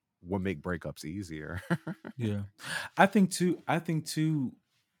make breakups easier. Yeah. I think too,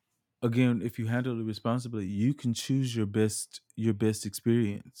 again, if you handle it responsibly, you can choose your best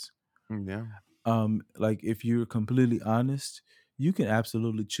experience. Yeah. Like, if you're completely honest, you can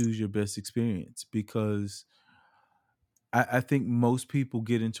absolutely choose your best experience, because I think most people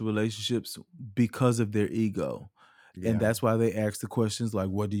get into relationships because of their ego. And Yeah. that's why they ask the questions like,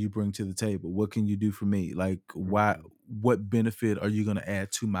 what do you bring to the table? What can you do for me? Like, Hmm. what benefit are you going to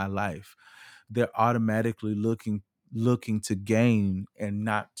add to my life? They're automatically looking to gain and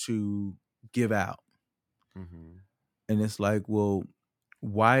not to give out. Hmm. And it's like, well,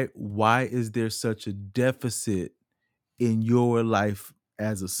 why is there such a deficit in your life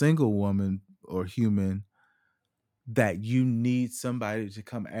as a single woman or human, that you need somebody to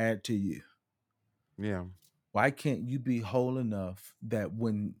come add to you? Yeah. Why can't you be whole enough that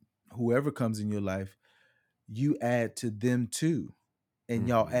when whoever comes in your life, you add to them too, and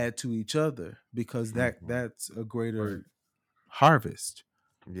y'all Hmm. add to each other, because Hmm. that's a Right. greater harvest.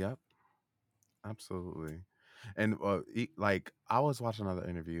 Yep. Absolutely. And like I was watching another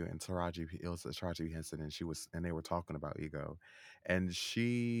interview, and it was Taraji P. Henson, and they were talking about ego, and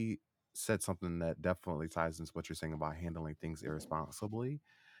she said something that definitely ties into what you're saying about handling things irresponsibly.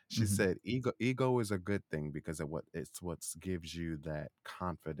 She Mhm. said ego is a good thing because it's what gives you that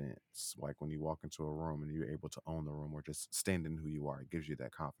confidence. Like when you walk into a room and you're able to own the room or just stand in who you are, it gives you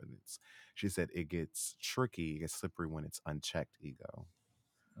that confidence. She said it gets tricky, it gets slippery when it's unchecked ego.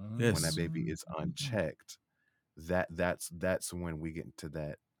 When that Yes. baby is unchecked, that's when we get into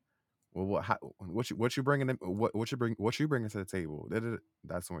that. Well, what you bringing what you bringing to the table?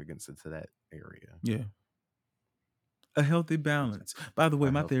 That's when we get into that area. Yeah. A healthy balance. By the way,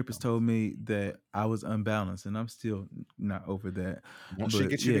 A my healthy therapist balance. told me that I was unbalanced, and I'm still not over that. Once she But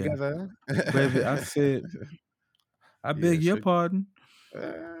gets you yeah, together, baby, I said, I yeah, beg your pardon.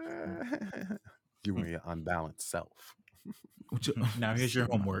 you and your unbalanced self. Which- Now here's your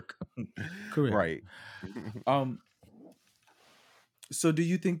homework. Correct. Right. Um. So, do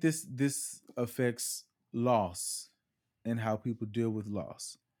you think this affects loss and how people deal with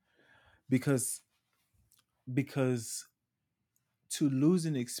loss? Because because to lose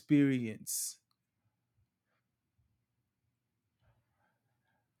an experience,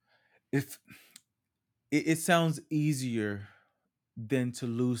 if it sounds easier than to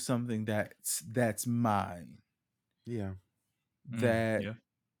lose something that's mine, Yeah. that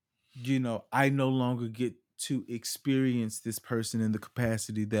Yeah. I no longer get to experience this person in the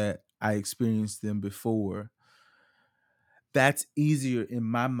capacity that I experienced them before. That's easier in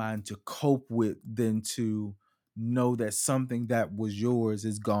my mind to cope with than to know that something that was yours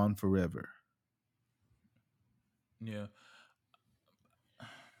is gone forever. Yeah.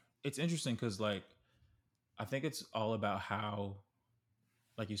 It's interesting because, like, I think it's all about how,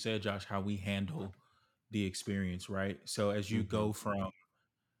 like you said, Josh, how we handle the experience, right? So as you Mm-hmm. go from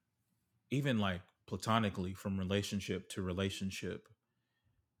even like platonically from relationship to relationship,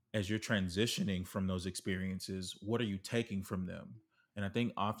 as you're transitioning from those experiences, what are you taking from them? And I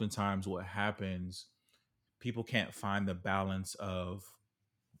think oftentimes what happens, people can't find the balance of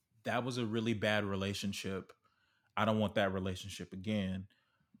that was a really bad relationship. I don't want that relationship again.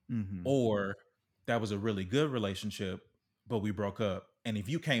 Mm-hmm. Or that was a really good relationship, but we broke up. And if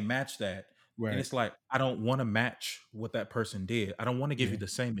you can't match that, then Right. it's like, I don't want to match what that person did. I don't want to give Yeah. you the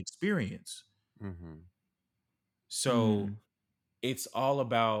same experience. Mm-hmm. So Mm. it's all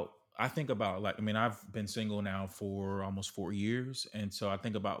about, I think about like, I mean, I've been single now for almost 4 years. And so I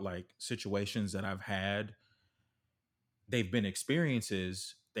think about like situations that I've had. They've been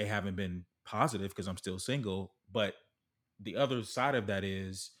experiences, they haven't been positive because I'm still single. But the other side of that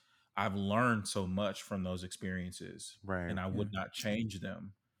is I've learned so much from those experiences Right. and I Yeah. would not change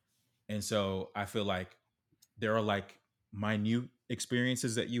them. And so I feel like there are like minute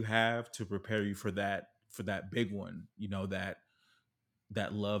experiences that you have to prepare you for that big one,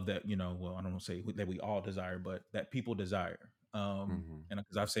 that love that, well, I don't want to say that we all desire, but that people desire. Mm-hmm. And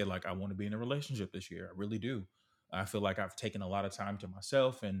because I've said like I want to be in a relationship this year. I really do. I feel like I've taken a lot of time to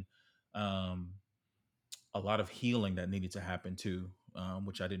myself and um a lot of healing that needed to happen too,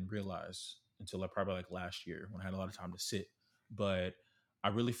 which I didn't realize until probably like last year when I had a lot of time to sit. But I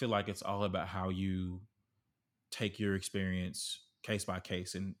really feel like it's all about how you take your experience case by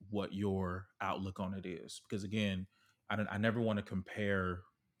case and what your outlook on it is. Because again, I never want to compare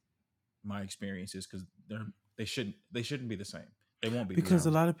my experiences because they shouldn't be the same. They won't be the Because a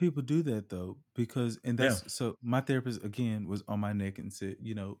same. lot of people do that though. And Yeah. that's so my therapist again was on my neck and said,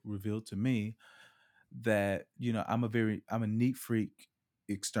 revealed to me that, I'm a neat freak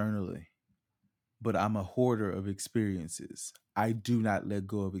externally, but I'm a hoarder of experiences. I do not let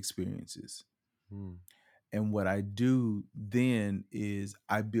go of experiences. Mm. And what I do then is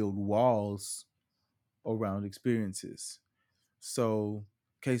I build walls around experiences. So,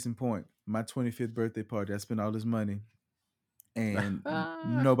 case in point, my 25th birthday party, I spent all this money and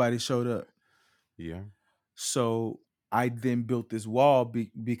nobody showed up. Yeah. So, I then built this wall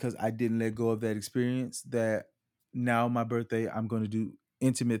because I didn't let go of that experience, that now my birthday, I'm going to do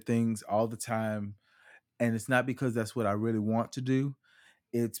intimate things all the time. And it's not because that's what I really want to do.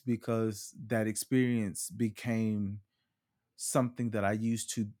 It's because that experience became something that I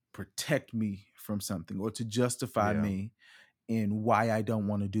used to protect me from something or to justify Yeah. me in why I don't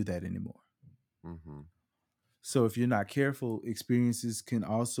want to do that anymore. Mm-hmm. So if you're not careful, experiences can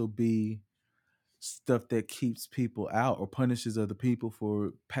also be stuff that keeps people out or punishes other people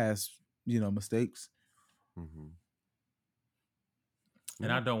for past, mistakes. Mm-hmm.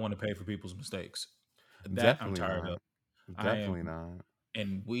 And I Yeah. don't want to pay for people's mistakes. That I'm Definitely tired of. not. I Definitely am, not.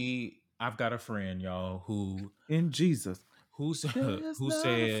 and I've got a friend, y'all, who In Jesus, who's there's who not a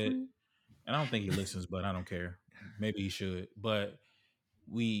said friend. and I don't think he listens, but I don't care. Maybe he should. But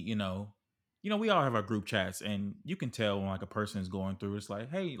we, we all have our group chats, and you can tell when like a person is going through. It's like,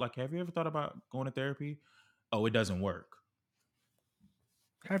 hey, like, have you ever thought about going to therapy? Oh, it doesn't work.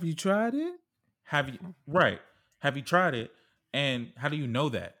 Have you tried it? Have you right? Have you tried it? And how do you know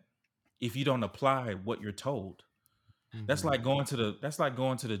that if you don't apply what you're told? That's like going to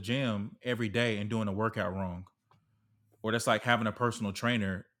the gym every day and doing a workout wrong. Or that's like having a personal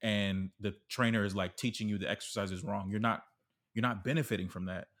trainer and the trainer is like teaching you the exercises wrong. You're not benefiting from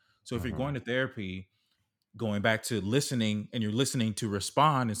that. So if you're going to therapy, going back to listening, and you're listening to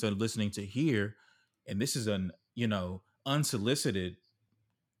respond instead of listening to hear, and this is an unsolicited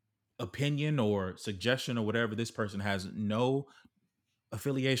opinion or suggestion or whatever, this person has no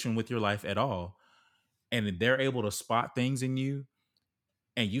affiliation with your life at all, and they're able to spot things in you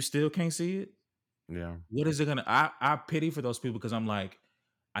and you still can't see it. Yeah. What is it gonna I pity for those people, because I'm like,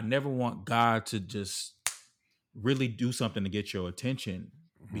 I never want God to just really do something to get your attention,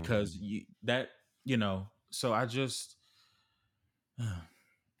 because so I just I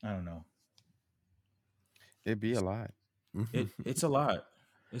don't know. It'd be a lot. It's a lot.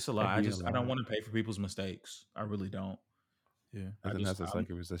 It's a lot. It'd be a I don't lot. want to pay for people's mistakes. I really don't. Yeah. I think that's a I'm-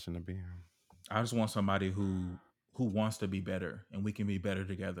 sucky position to be in. I just want somebody who wants to be better, and we can be better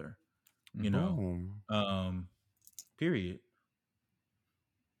together. You know, Boom. period.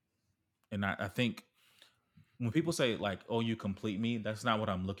 And I think when people say like, "Oh, you complete me," that's not what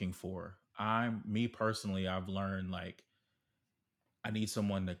I'm looking for. Me personally, I've learned like I need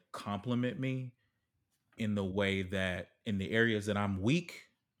someone to compliment me in the way that in the areas that I'm weak,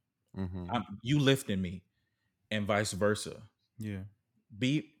 you lifting me, and vice versa. Yeah.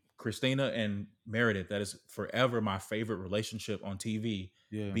 Be Christina and Meredith, that is forever my favorite relationship on TV.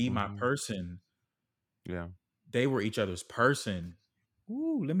 Yeah. Be my person. Yeah. They were each other's person.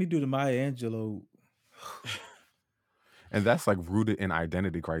 Ooh, let me do the Maya Angelou. And that's like rooted in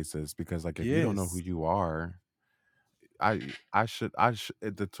identity crisis, because like if you don't know who Yes. you are,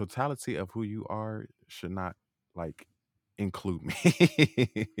 the totality of who you are should not like include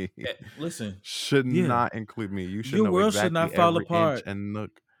me. Listen, Should Yeah. not include me. You should Your know world should exactly not fall every inch apart. and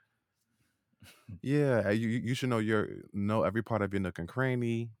nook. Yeah, you should know every part of your nook and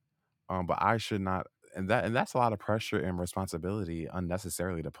cranny. But I should not, and that's a lot of pressure and responsibility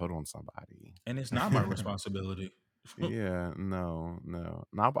unnecessarily to put on somebody. and it's not my responsibility. Yeah, no.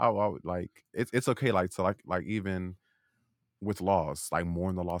 Not I would like it's okay like to like even with loss, like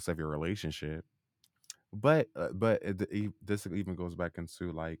mourn the loss of your relationship. But this even goes back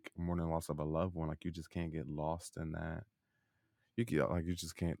into like mourning the loss of a loved one. Like you just can't get lost in that. You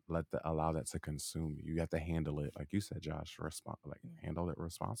just can't allow that to consume you. You have to handle it, like you said, Josh. Handle it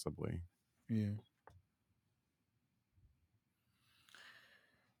responsibly. Yeah.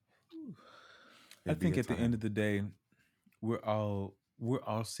 I It'd be think a at the end time. of the day, we're all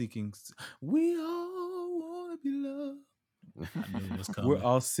seeking. We all want to be loved. I knew it was We're coming.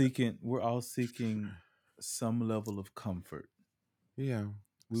 all seeking. We're all seeking some level of comfort. Yeah,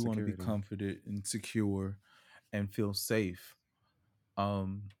 We want to be security. comforted and secure and feel safe.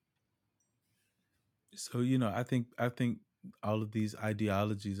 Um. So I think all of these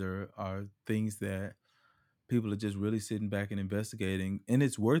ideologies are things that people are just really sitting back and investigating, and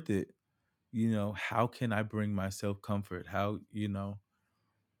it's worth it. How can I bring myself comfort? And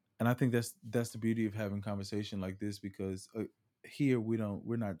I think that's the beauty of having conversation like this, because here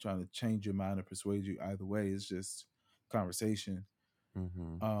we're not trying to change your mind or persuade you either way. It's just conversation.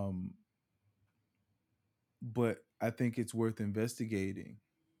 Mm-hmm. But I think it's worth investigating,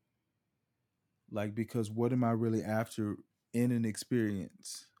 like, because what am I really after in an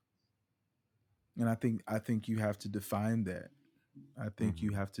experience? And I think you have to define that. I think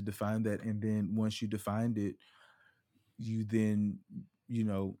you have to define that, and then once you defined it, you then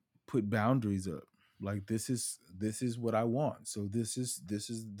put boundaries up. Like, this is what I want. So this is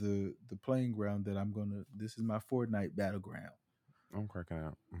the playing ground that I'm gonna. This is my Fortnite battleground. I'm cracking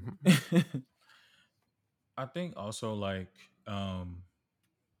out. Mm-hmm. I think also like the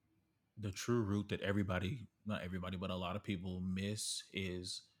true root that not everybody, but a lot of people miss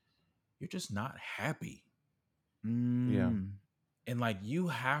is you're just not happy. Yeah. And like you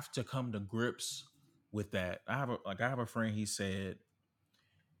have to come to grips with that. I have a friend, he said,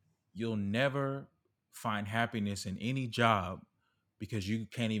 you'll never find happiness in any job because you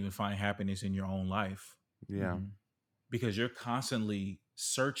can't even find happiness in your own life, Yeah. because you're constantly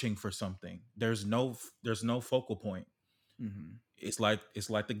searching for something. There's no focal point. It's like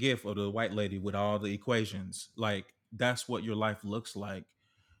the gift of the white lady with all the equations. Like that's what your life looks like,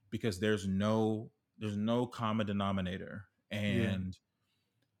 because there's no common denominator. Yeah. And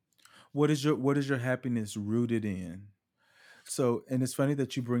what is your happiness rooted in? So, and it's funny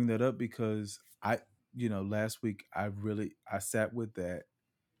that you bring that up because last week I sat with that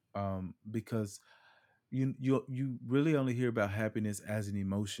because you really only hear about happiness as an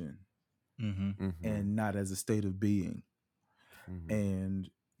emotion Mm-hmm. Mm-hmm. and not as a state of being. Mm-hmm. And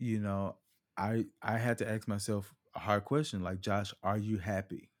you know, I had to ask myself a hard question like, Josh, are you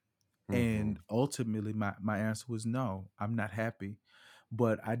happy? Mm-hmm. And ultimately my answer was no, I'm not happy.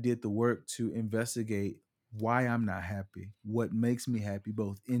 But I did the work to investigate why I'm not happy, what makes me happy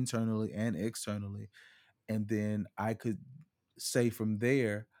both internally and externally. And then I could say from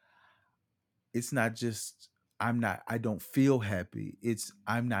there, it's not just I don't feel happy. It's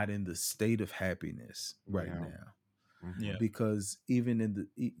I'm not in the state of happiness right Yeah. now. Mm-hmm. Yeah. Because even in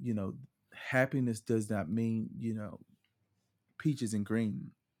happiness does not mean, peaches and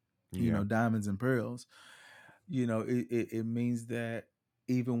cream, Yeah. diamonds and pearls. It means that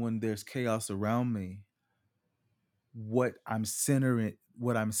even when there's chaos around me, what I'm centered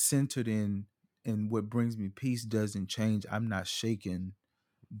in and what brings me peace doesn't change. I'm not shaken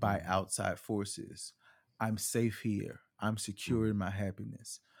by Mm-hmm. outside forces. I'm safe here. I'm secure in my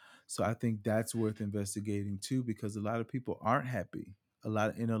happiness. So I think that's worth investigating too, because a lot of people aren't happy. A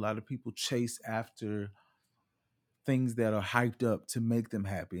lot of people chase after things that are hyped up to make them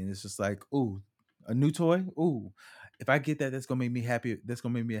happy. And it's just like, ooh, a new toy? Ooh, if I get that, that's gonna make me happy. That's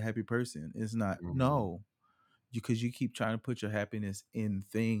gonna make me a happy person. It's not, Mm-hmm. no, because you keep trying to put your happiness in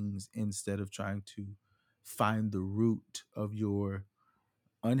things instead of trying to find the root of your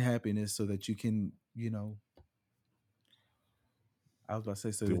unhappiness so that you can, I was about to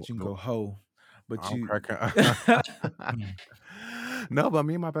say so Do, that you can do go hoe, but I'm you cracking. Mm. No, but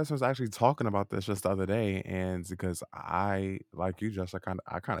me and my best friend was actually talking about this just the other day, and because I, like you, just I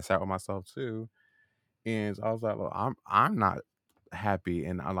kind of sat with myself too, and I was like, well, I'm not happy,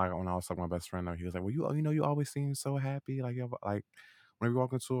 and I like when I was talking to my best friend, he was like, well, you always seem so happy, like like when you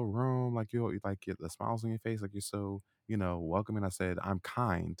walk into a room, like you like get the smiles on your face, like you're so welcoming. I said, I'm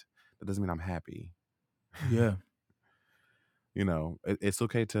kind. That doesn't mean I'm happy. yeah. It's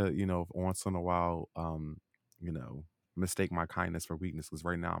okay to once in a while you know mistake my kindness for weakness, because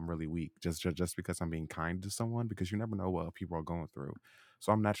right now I'm really weak, just because I'm being kind to someone, because you never know what people are going through.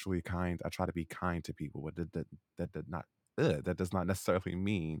 So I'm naturally kind. I try to be kind to people, but that does not necessarily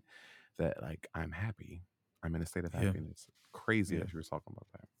mean that like I'm happy. I'm in a state of Yeah. happiness. Crazy Yeah. that you were talking about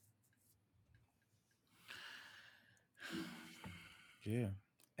that. Yeah.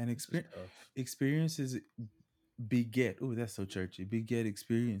 And This is tough. experiences beget. Oh, that's so churchy. Beget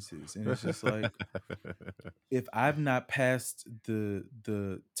experiences. And it's just like, if I've not passed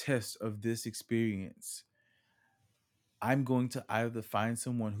the test of this experience, I'm going to either find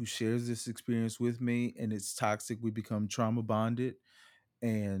someone who shares this experience with me and it's toxic, we become trauma bonded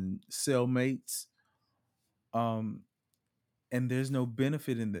and cellmates. Um, and there's no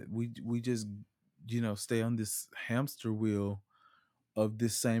benefit in that. We just, stay on this hamster wheel of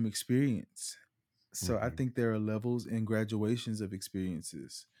this same experience. So I Mhm, think there are levels and graduations of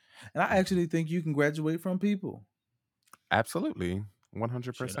experiences. And I mhm. actually think you can graduate from people. Absolutely,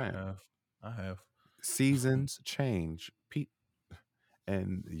 Shit, I 100%. have. I have. Seasons change.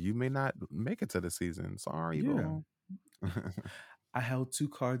 And you may not make it to the season. Sorry, Yeah. boo. I held two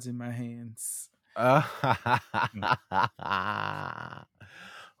cards in my hands. Mm.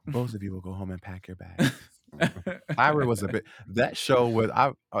 Both of you will go home and pack your bags. Tyra was a bit. That show was.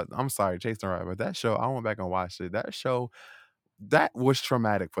 I'm sorry, Jason Wright, but that show, I went back and watched it. That show, that was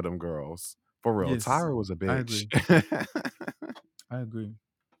traumatic for them girls. For real, Yes, Tyra was a I bitch. agree. I agree.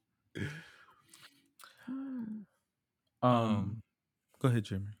 Um, Um, go ahead,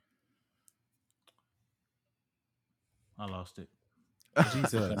 Jimmy. I lost it. If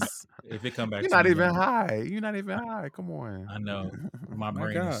it come back, Jesus, if it come back You're to not me, even y'all. high. You're not even high. Come on. I know my my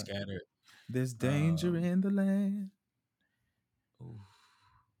brain is God, scattered. there's danger Um, in the land. oof,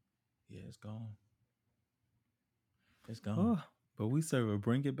 yeah, it's gone. It's gone. Oh, but we serve a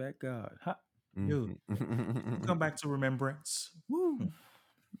bring it back God. Ha. You come Mhm. back to remembrance. Woo.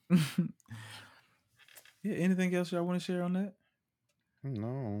 Yeah. Anything else y'all want to share on that?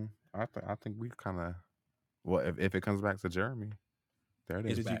 No, I think we kind of. Well, if it comes back to Jeremy, there it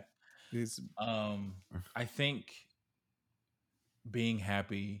It's Did is. you? back. Is I think being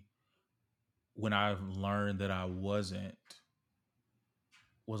happy when I've learned that I wasn't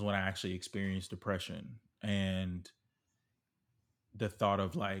was when I actually experienced depression and the thought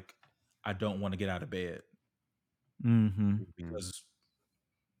of like I don't want to get out of bed mm-hmm. Mhm. because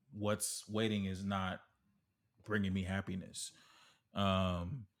what's waiting is not bringing me happiness.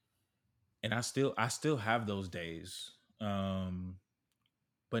 Um, and I still have those days. Um,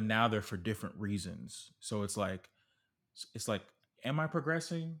 but now they're for different reasons. So it's like, am I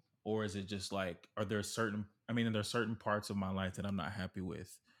progressing, or is it just like, are there certain? I mean, there are certain parts of my life that I'm not happy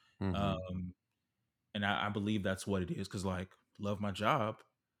with, Mm-hmm. um, and I believe that's what it is. Because like, love my job,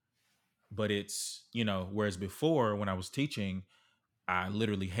 but it's, whereas before when I was teaching, I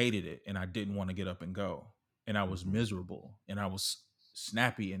literally hated it and I didn't want to get up and go, and I was Mm-hmm. miserable, and I was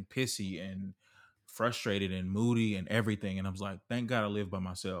snappy and pissy and frustrated and moody and everything. And I was like, thank God I live by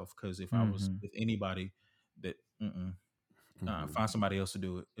myself, because if I was Mm-hmm. with anybody, that Mm-hmm. find somebody else to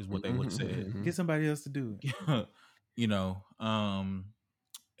do it, is what they would have said. Mm-hmm. Get somebody else to do it. you know, um,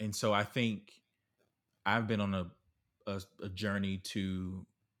 and so I think I've been on a journey to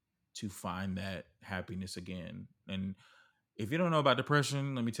find that happiness again. And if you don't know about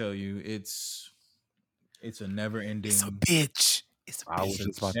depression, let me tell you, it's a never It's a ending. bitch. It's a I was It's a just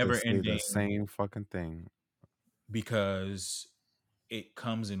bitch. about to never say the ending, same fucking thing. because it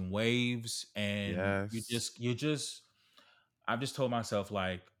comes in waves, and Yes. you just I've just told myself,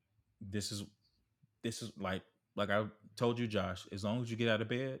 like, this is like I told you, Josh, as long as you get out of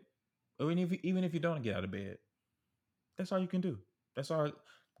bed, or even if you don't get out of bed, that's all you can do. That's all.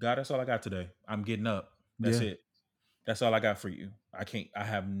 God, that's all I got today. I'm getting up. That's Yeah. it. That's all I got for you. I can't. I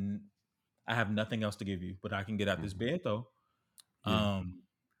have nothing else to give you, but I can get out this Mm-hmm. bed though. Yeah.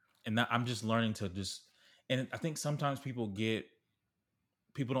 And that, I'm just learning to just. And I think sometimes people don't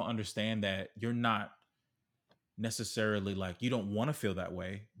understand that you're not necessarily, like, you don't want to feel that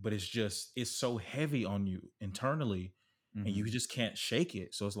way, but it's so heavy on you internally, and you Mm-hmm. just can't shake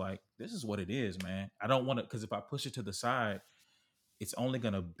it. So it's like, this is what it is, man. I don't want to, because if I push it to the side, it's only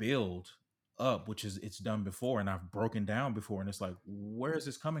going to build up, which is, it's done before, and I've broken down before, and it's like, where is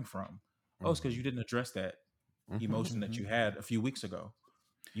this coming from? Oh, it's because you didn't address that Mm-hmm. emotion that Mm-hmm. you had a few weeks ago.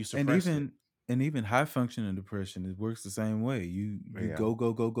 You And suppressed it. even high functioning depression, it works the same way. You Yeah.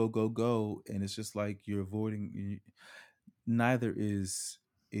 go, and it's just like you're avoiding. Neither is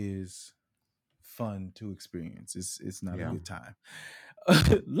fun to experience. It's not a Yeah. good time.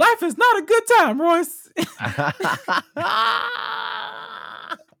 Life is not a good time, Royce.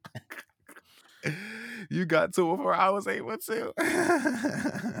 You got to it before I was able to. Maybe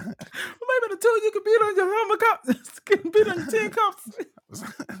the two you can beat on your hammer cups, can beat on your tin cups.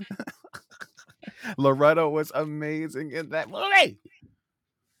 Loretto was amazing in that movie.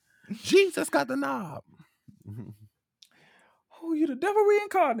 Jesus got the knob. Oh, you the devil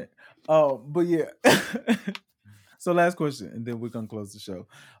reincarnate. But yeah. So last question, and then we're gonna close the show.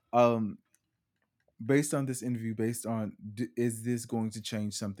 Based on this interview, is this going to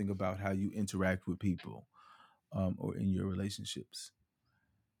change something about how you interact with people, or in your relationships?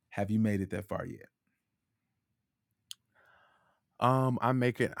 Have you made it that far yet? I'm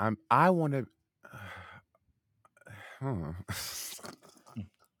making. I want to.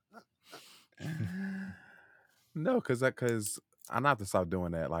 No, because I not have to stop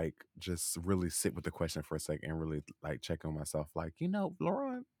doing that. Like, just really sit with the question for a second and really like check on myself. Like,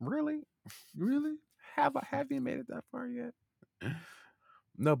 Lauren, really, Really? have you made it that far yet?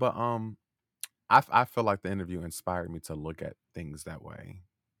 No, but I feel like the interview inspired me to look at things that way.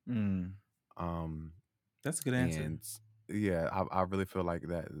 Mm, Um, that's a good answer. and yeah, I really feel like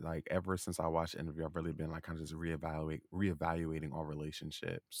that. Like, ever since I watched the interview, I've really been like kind of just reevaluating our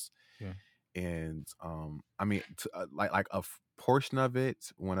relationships. Yeah. And I mean, like a portion of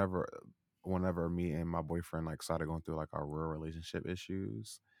it, whenever me and my boyfriend like started going through like our real relationship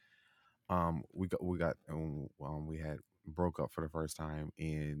issues, we had broke up for the first time,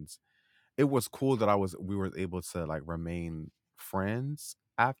 and it was cool that we were able to like remain friends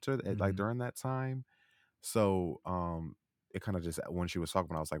after that, like Mhm. during that time. So it kind of just, when she was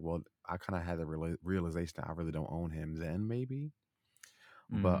talking, I was like, well, I kind of had the realization that I really don't own him then, maybe.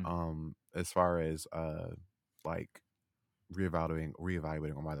 But Mm, as far as like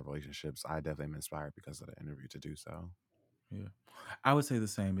reevaluating all my other relationships, I definitely am inspired because of the interview to do so. yeah. I would say the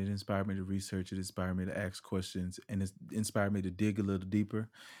same. It inspired me to research. It inspired me to ask questions, and it inspired me to dig a little deeper.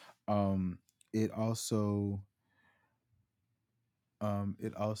 Um, it also,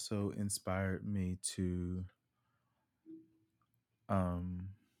 inspired me um,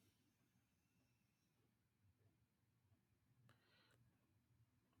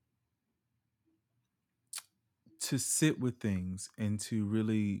 to sit with things and to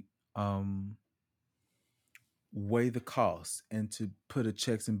really um, weigh the cost and to put a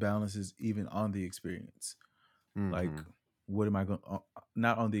checks and balances even on the experience. Like, Mm-hmm. what am I going?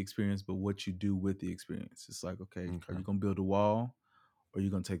 Not on the experience, but what you do with the experience. It's like, okay, are Okay. you going to build a wall, or are you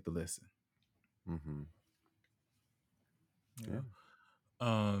going to take the lesson? Mm-hmm. Yeah. Yeah.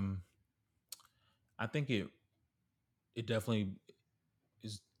 I think it definitely,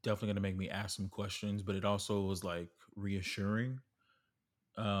 is definitely going to make me ask some questions, but it also was like reassuring.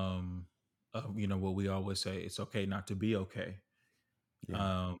 Um, of, you know, what we always say, it's okay not to be okay. Yeah.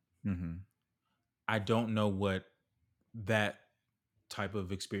 Um, Mm-hmm. I don't know what that type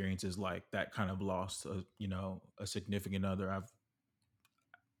of experience is like, that kind of loss, you know, a significant other.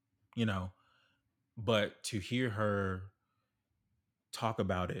 You know, but to hear her talk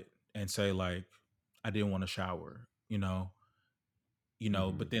about it and say like, I didn't want to shower,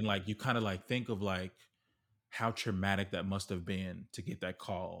 Mm-hmm. but then like you kind of like think of like how traumatic that must have been to get that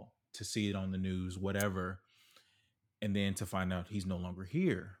call, to see it on the news, whatever, and then to find out he's no longer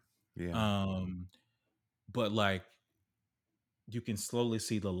here. Yeah. Um, but like you can slowly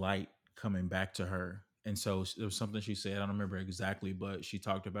see the light coming back to her. And so there was something she said, I don't remember exactly, but she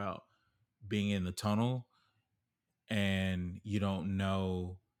talked about being in the tunnel and you don't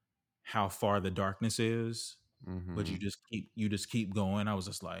know how far the darkness is, but Mm-hmm. you just keep going. I was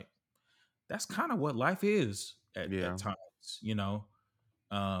just like, that's kind of what life is Yeah. at times.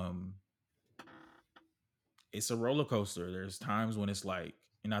 Um, it's a roller coaster. There's times when it's like,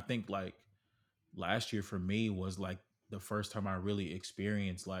 and I think like last year for me was like the first time I really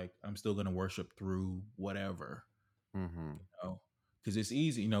experienced like I'm still gonna worship through whatever, Mm-hmm. because it's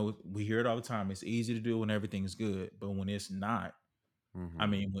easy. We hear it all the time. It's easy to do when everything's good, but when it's not, I Mm-hmm.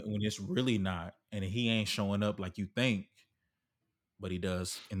 mean, when it's really not, and he ain't showing up like you think, but he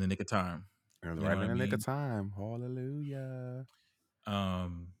does in the nick of time. And You know right what in I the nick of mean? time. Hallelujah.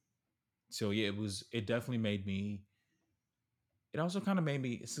 Um, so yeah, it definitely made me, it also kind of made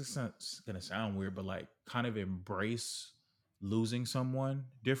me, it's gonna sound weird, but like kind of embrace losing someone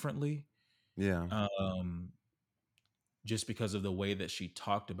differently. Yeah. Um, just because of the way that she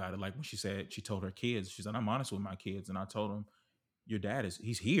talked about it. Like when she said, she told her kids, she said, I'm honest with my kids. And I told them, your dad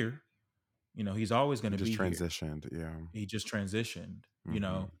he's here. He's always He gonna just be here. transitioned. Yeah. He just transitioned,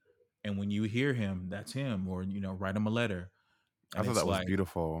 Mm-hmm. and when you hear him, that's him, or, write him a letter. I And thought it's that was like,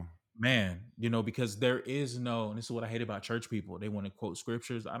 beautiful. man, because there is no, and this is what I hate about church people. They want to quote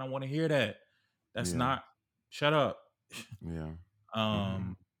scriptures. I don't want to hear that. That's Yeah. not, shut up. Yeah. Mm-hmm.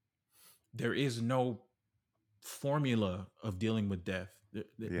 Um, there is no formula of dealing with death. Yeah.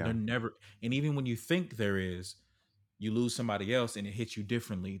 They're never, and even when you think there is, you lose somebody else and it hits you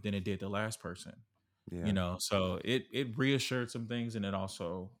differently than it did the last person. Yeah. So it reassured some things, and it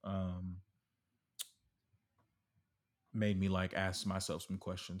also made me like ask myself some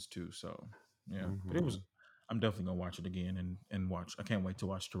questions too. So yeah, but Mm-hmm. I'm definitely gonna watch it again and watch. I can't wait to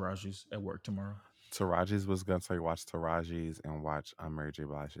watch Taraji's at work tomorrow. Taraji's was gonna say watch Taraji's and watch Mary J.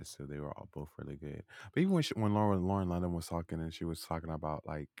 Blige's too. They were all both really good. But even when Lauren London was talking and she was talking about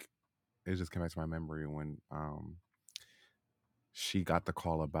like, it just came back to my memory when she got the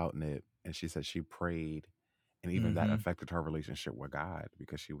call about Nip and she said she prayed and even that Mm-hmm. affected her relationship with God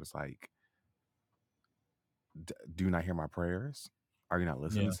because she was like, do you not hear my prayers? Are you not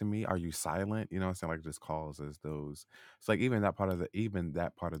listening Yeah. to me? Are you silent? You know what I'm saying? Like just causes those. It's like even that part of the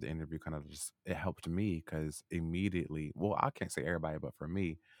interview kind of just it helped me because immediately, well, I can't say everybody, but for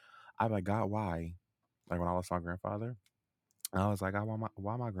me, I'm like, God, why? Like when I lost my grandfather, I was like, God,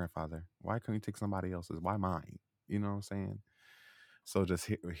 why my grandfather? Why couldn't you take somebody else's? Why mine? You know what I'm saying? So just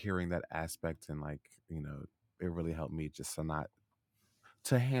hearing that aspect and like, it really helped me just to not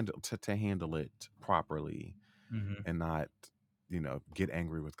to handle it properly Mm-hmm. and not, get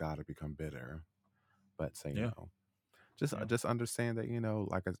angry with God or become bitter, but say Yeah. no. Just Yeah. just understand that,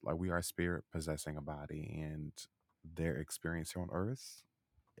 like we are a spirit possessing a body and their experience here on earth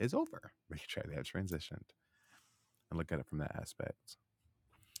is over. They have transitioned and look at it from that aspect.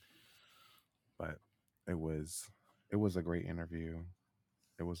 But it was a great interview.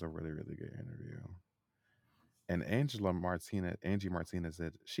 It was a really, really good interview. And Angie Martinez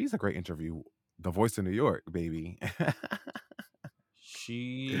said she's a great interview. The Voice of New York, baby.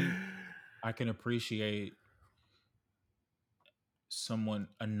 I can appreciate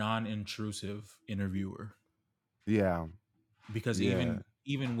a non-intrusive interviewer, Yeah, because yeah,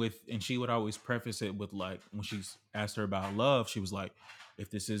 even with, and she would always preface it with like, when she's asked her about love, she was like, if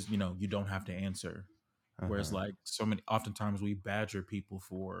this is, you don't have to answer. Whereas uh-huh. like oftentimes we badger people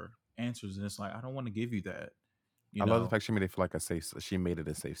for answers, and it's like, I don't want to give you that, I love the fact she made it feel like she made it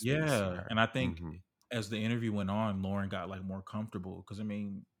a safe space for Yeah. her. And I think Mm-hmm. as the interview went on, Lauren got like more comfortable, because I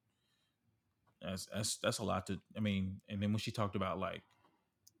mean, that's a lot to, I mean, and then when she talked about like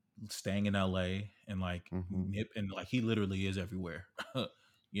staying in LA and like Mm-hmm. Nip, and like he literally is everywhere,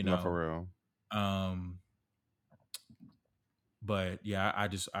 you No, for know. real. Um, but yeah,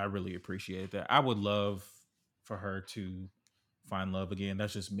 I really appreciate that. I would love for her to find love again.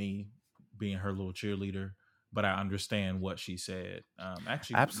 That's just me being her little cheerleader. but I understand what she said.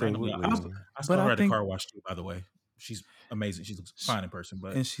 Actually, randomly, Absolutely. I saw But her I at a think, car wash too. By the way, she's amazing. She looks fine in person,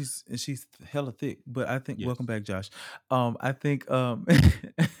 but and she's hella thick. But I think, yes. welcome back, Josh. I think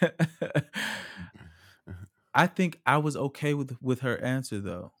I think I was okay with her answer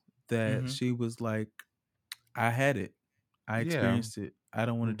though. That Mhm. she was like, I had it. I Yeah. experienced it. I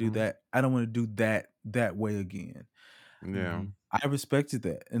don't want to do Mhm. that. I don't want to do that way again. Yeah. Mhm. I respected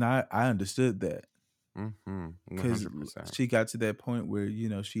that, and I understood that Mhm. because 100%. she got to that point where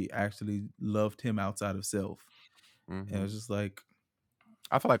she actually loved him outside of self, and it Mhm. was just like,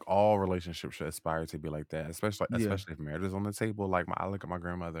 I feel like all relationships should aspire to be like that, especially yeah, if marriage is on the table. Like I look at my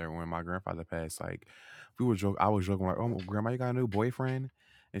grandmother when my grandfather passed. Like we were joking, I was joking like, "Oh, grandma, you got a new boyfriend?"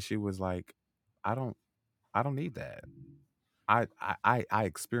 And she was like, "I don't, I don't need that. I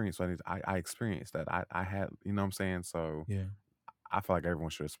experienced what I experienced that. I had, you know what I'm saying? So yeah, I feel like everyone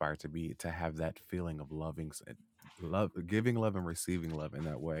should aspire to have that feeling of loving, love, giving love and receiving love in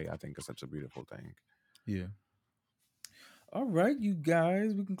that way. I think is such a beautiful thing. yeah. All right, you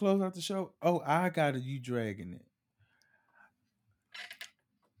guys, we can close out the show. Oh, I got it. You dragging it.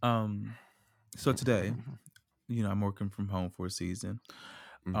 So today, I'm working from home for a season.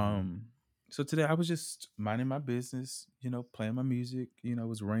 Mhm. So today I was just minding my business, playing my music. It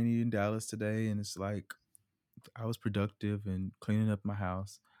was rainy in Dallas today, and it's like I was productive and cleaning up my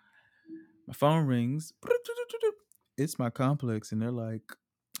house. My phone rings. It's my complex, and they're like,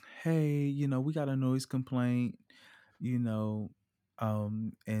 "Hey, we got a noise complaint, you know,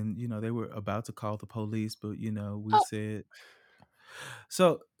 and they were about to call the police, but we said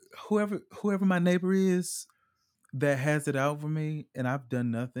so whoever my neighbor is that has it out for me, and I've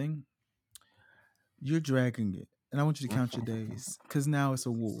done nothing. You're dragging it, and I want you to count your days, because now it's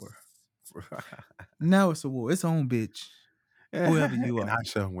a war. Now it's a war. It's on, bitch. Whoever you And are, I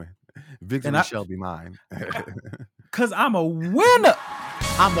shall win. and Victory shall be mine. because I'm a winner.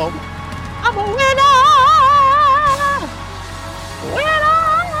 I'm a I'm a winner. Winner.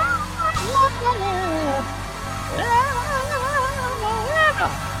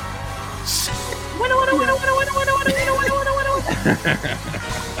 Winner, winner, winner, winner, winner, winner, winner, winner, winner, winner,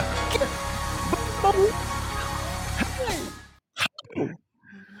 winner.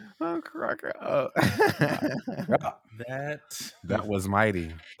 I'm cracking up. That That was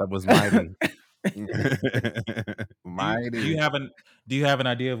mighty. That was mighty. do you Mighty. have an do you have an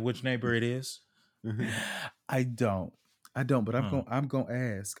idea of which neighbor it is? I don't. But I'm Huh. going. I'm going to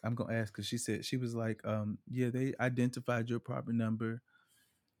ask. I'm going to ask because she was like, yeah, they identified your property number.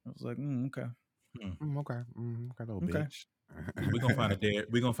 I was like, okay, Okay. Okay, little okay. bitch.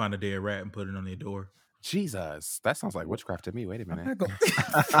 We're gonna find a dead rat and put it on their door. Jesus. That sounds like witchcraft to me. Wait a I'm minute. not going.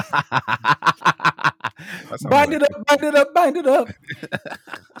 That sounds Bind like it up. Bind it up. Bind it up.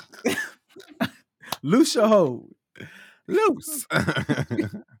 Loose your hold. loose.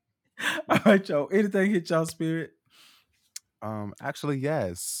 All right, y'all. Anything hit y'all spirit? Actually,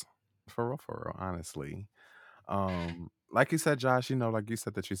 yes. For real, honestly. Like you said, Josh, like you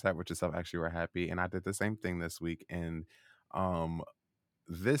said that you sat with yourself, actually were happy. And I did the same thing this week. And um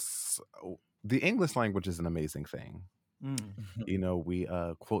this the English language is an amazing thing. We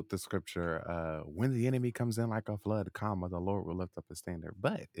quote the scripture, when the enemy comes in like a flood, comma, the Lord will lift up a standard.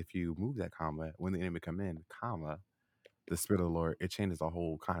 But if you move that comma, when the enemy come in, comma, the spirit of the Lord, it changes the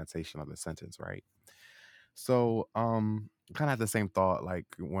whole connotation of the sentence, right? So kind of had the same thought like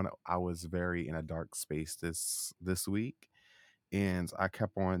when I was very in a dark space this week, and I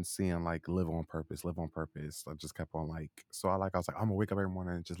kept on seeing like live on purpose, live on purpose. I just kept on like, so I was like, I'm gonna wake up every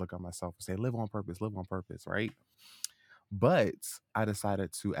morning and just look at myself and say live on purpose, right? But I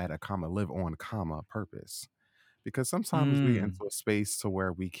decided to add a comma, live on comma purpose, because sometimes we get into a space to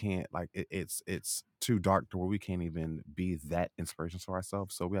where we can't like it's too dark to where we can't even be that inspiration to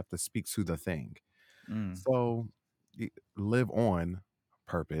ourselves, so we have to speak to the thing. So live on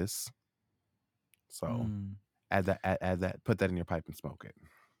purpose. So add that, put that in your pipe and smoke it.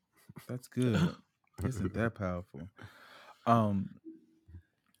 That's good. Isn't that powerful?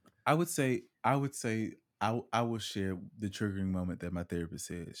 I would say I will share the triggering moment that my therapist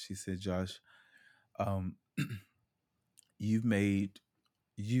said. She said, Josh, um, you've made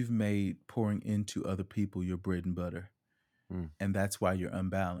pouring into other people your bread and butter, and that's why you're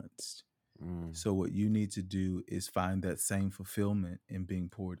unbalanced. So what you need to do is find that same fulfillment in being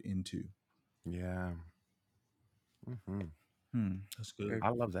poured into. Yeah. That's good. I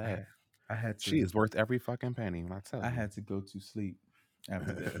love that. I had She to is worth every fucking penny when I tell I you. had to go to sleep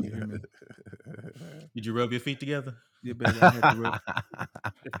after that. You hear me? Did you rub your feet together? Yeah, baby. I had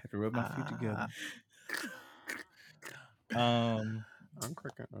to rub my feet together. Um, I'm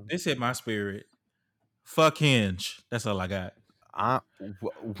cracking up. this hit my spirit Fuck Hinge. That's all I got.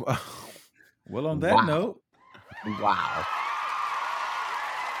 Well, on that Wow. note, Wow.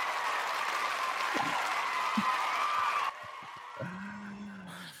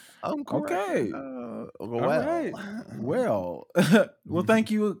 I'm correct. Okay. Well. all right. Well, well, thank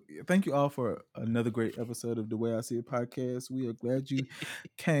you all for another great episode of The Way I See It podcast. We are glad you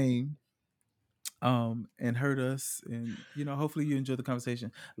came and heard us, and hopefully you enjoyed the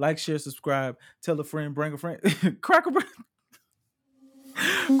conversation. Like, share, subscribe, tell a friend, bring a friend. Cracker Barrel,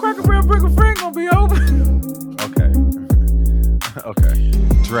 bring a friend gonna be over. Okay.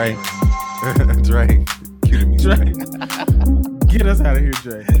 Dre. Cue to me, Dre. Get us out of here,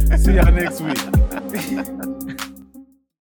 Dre. See y'all next week.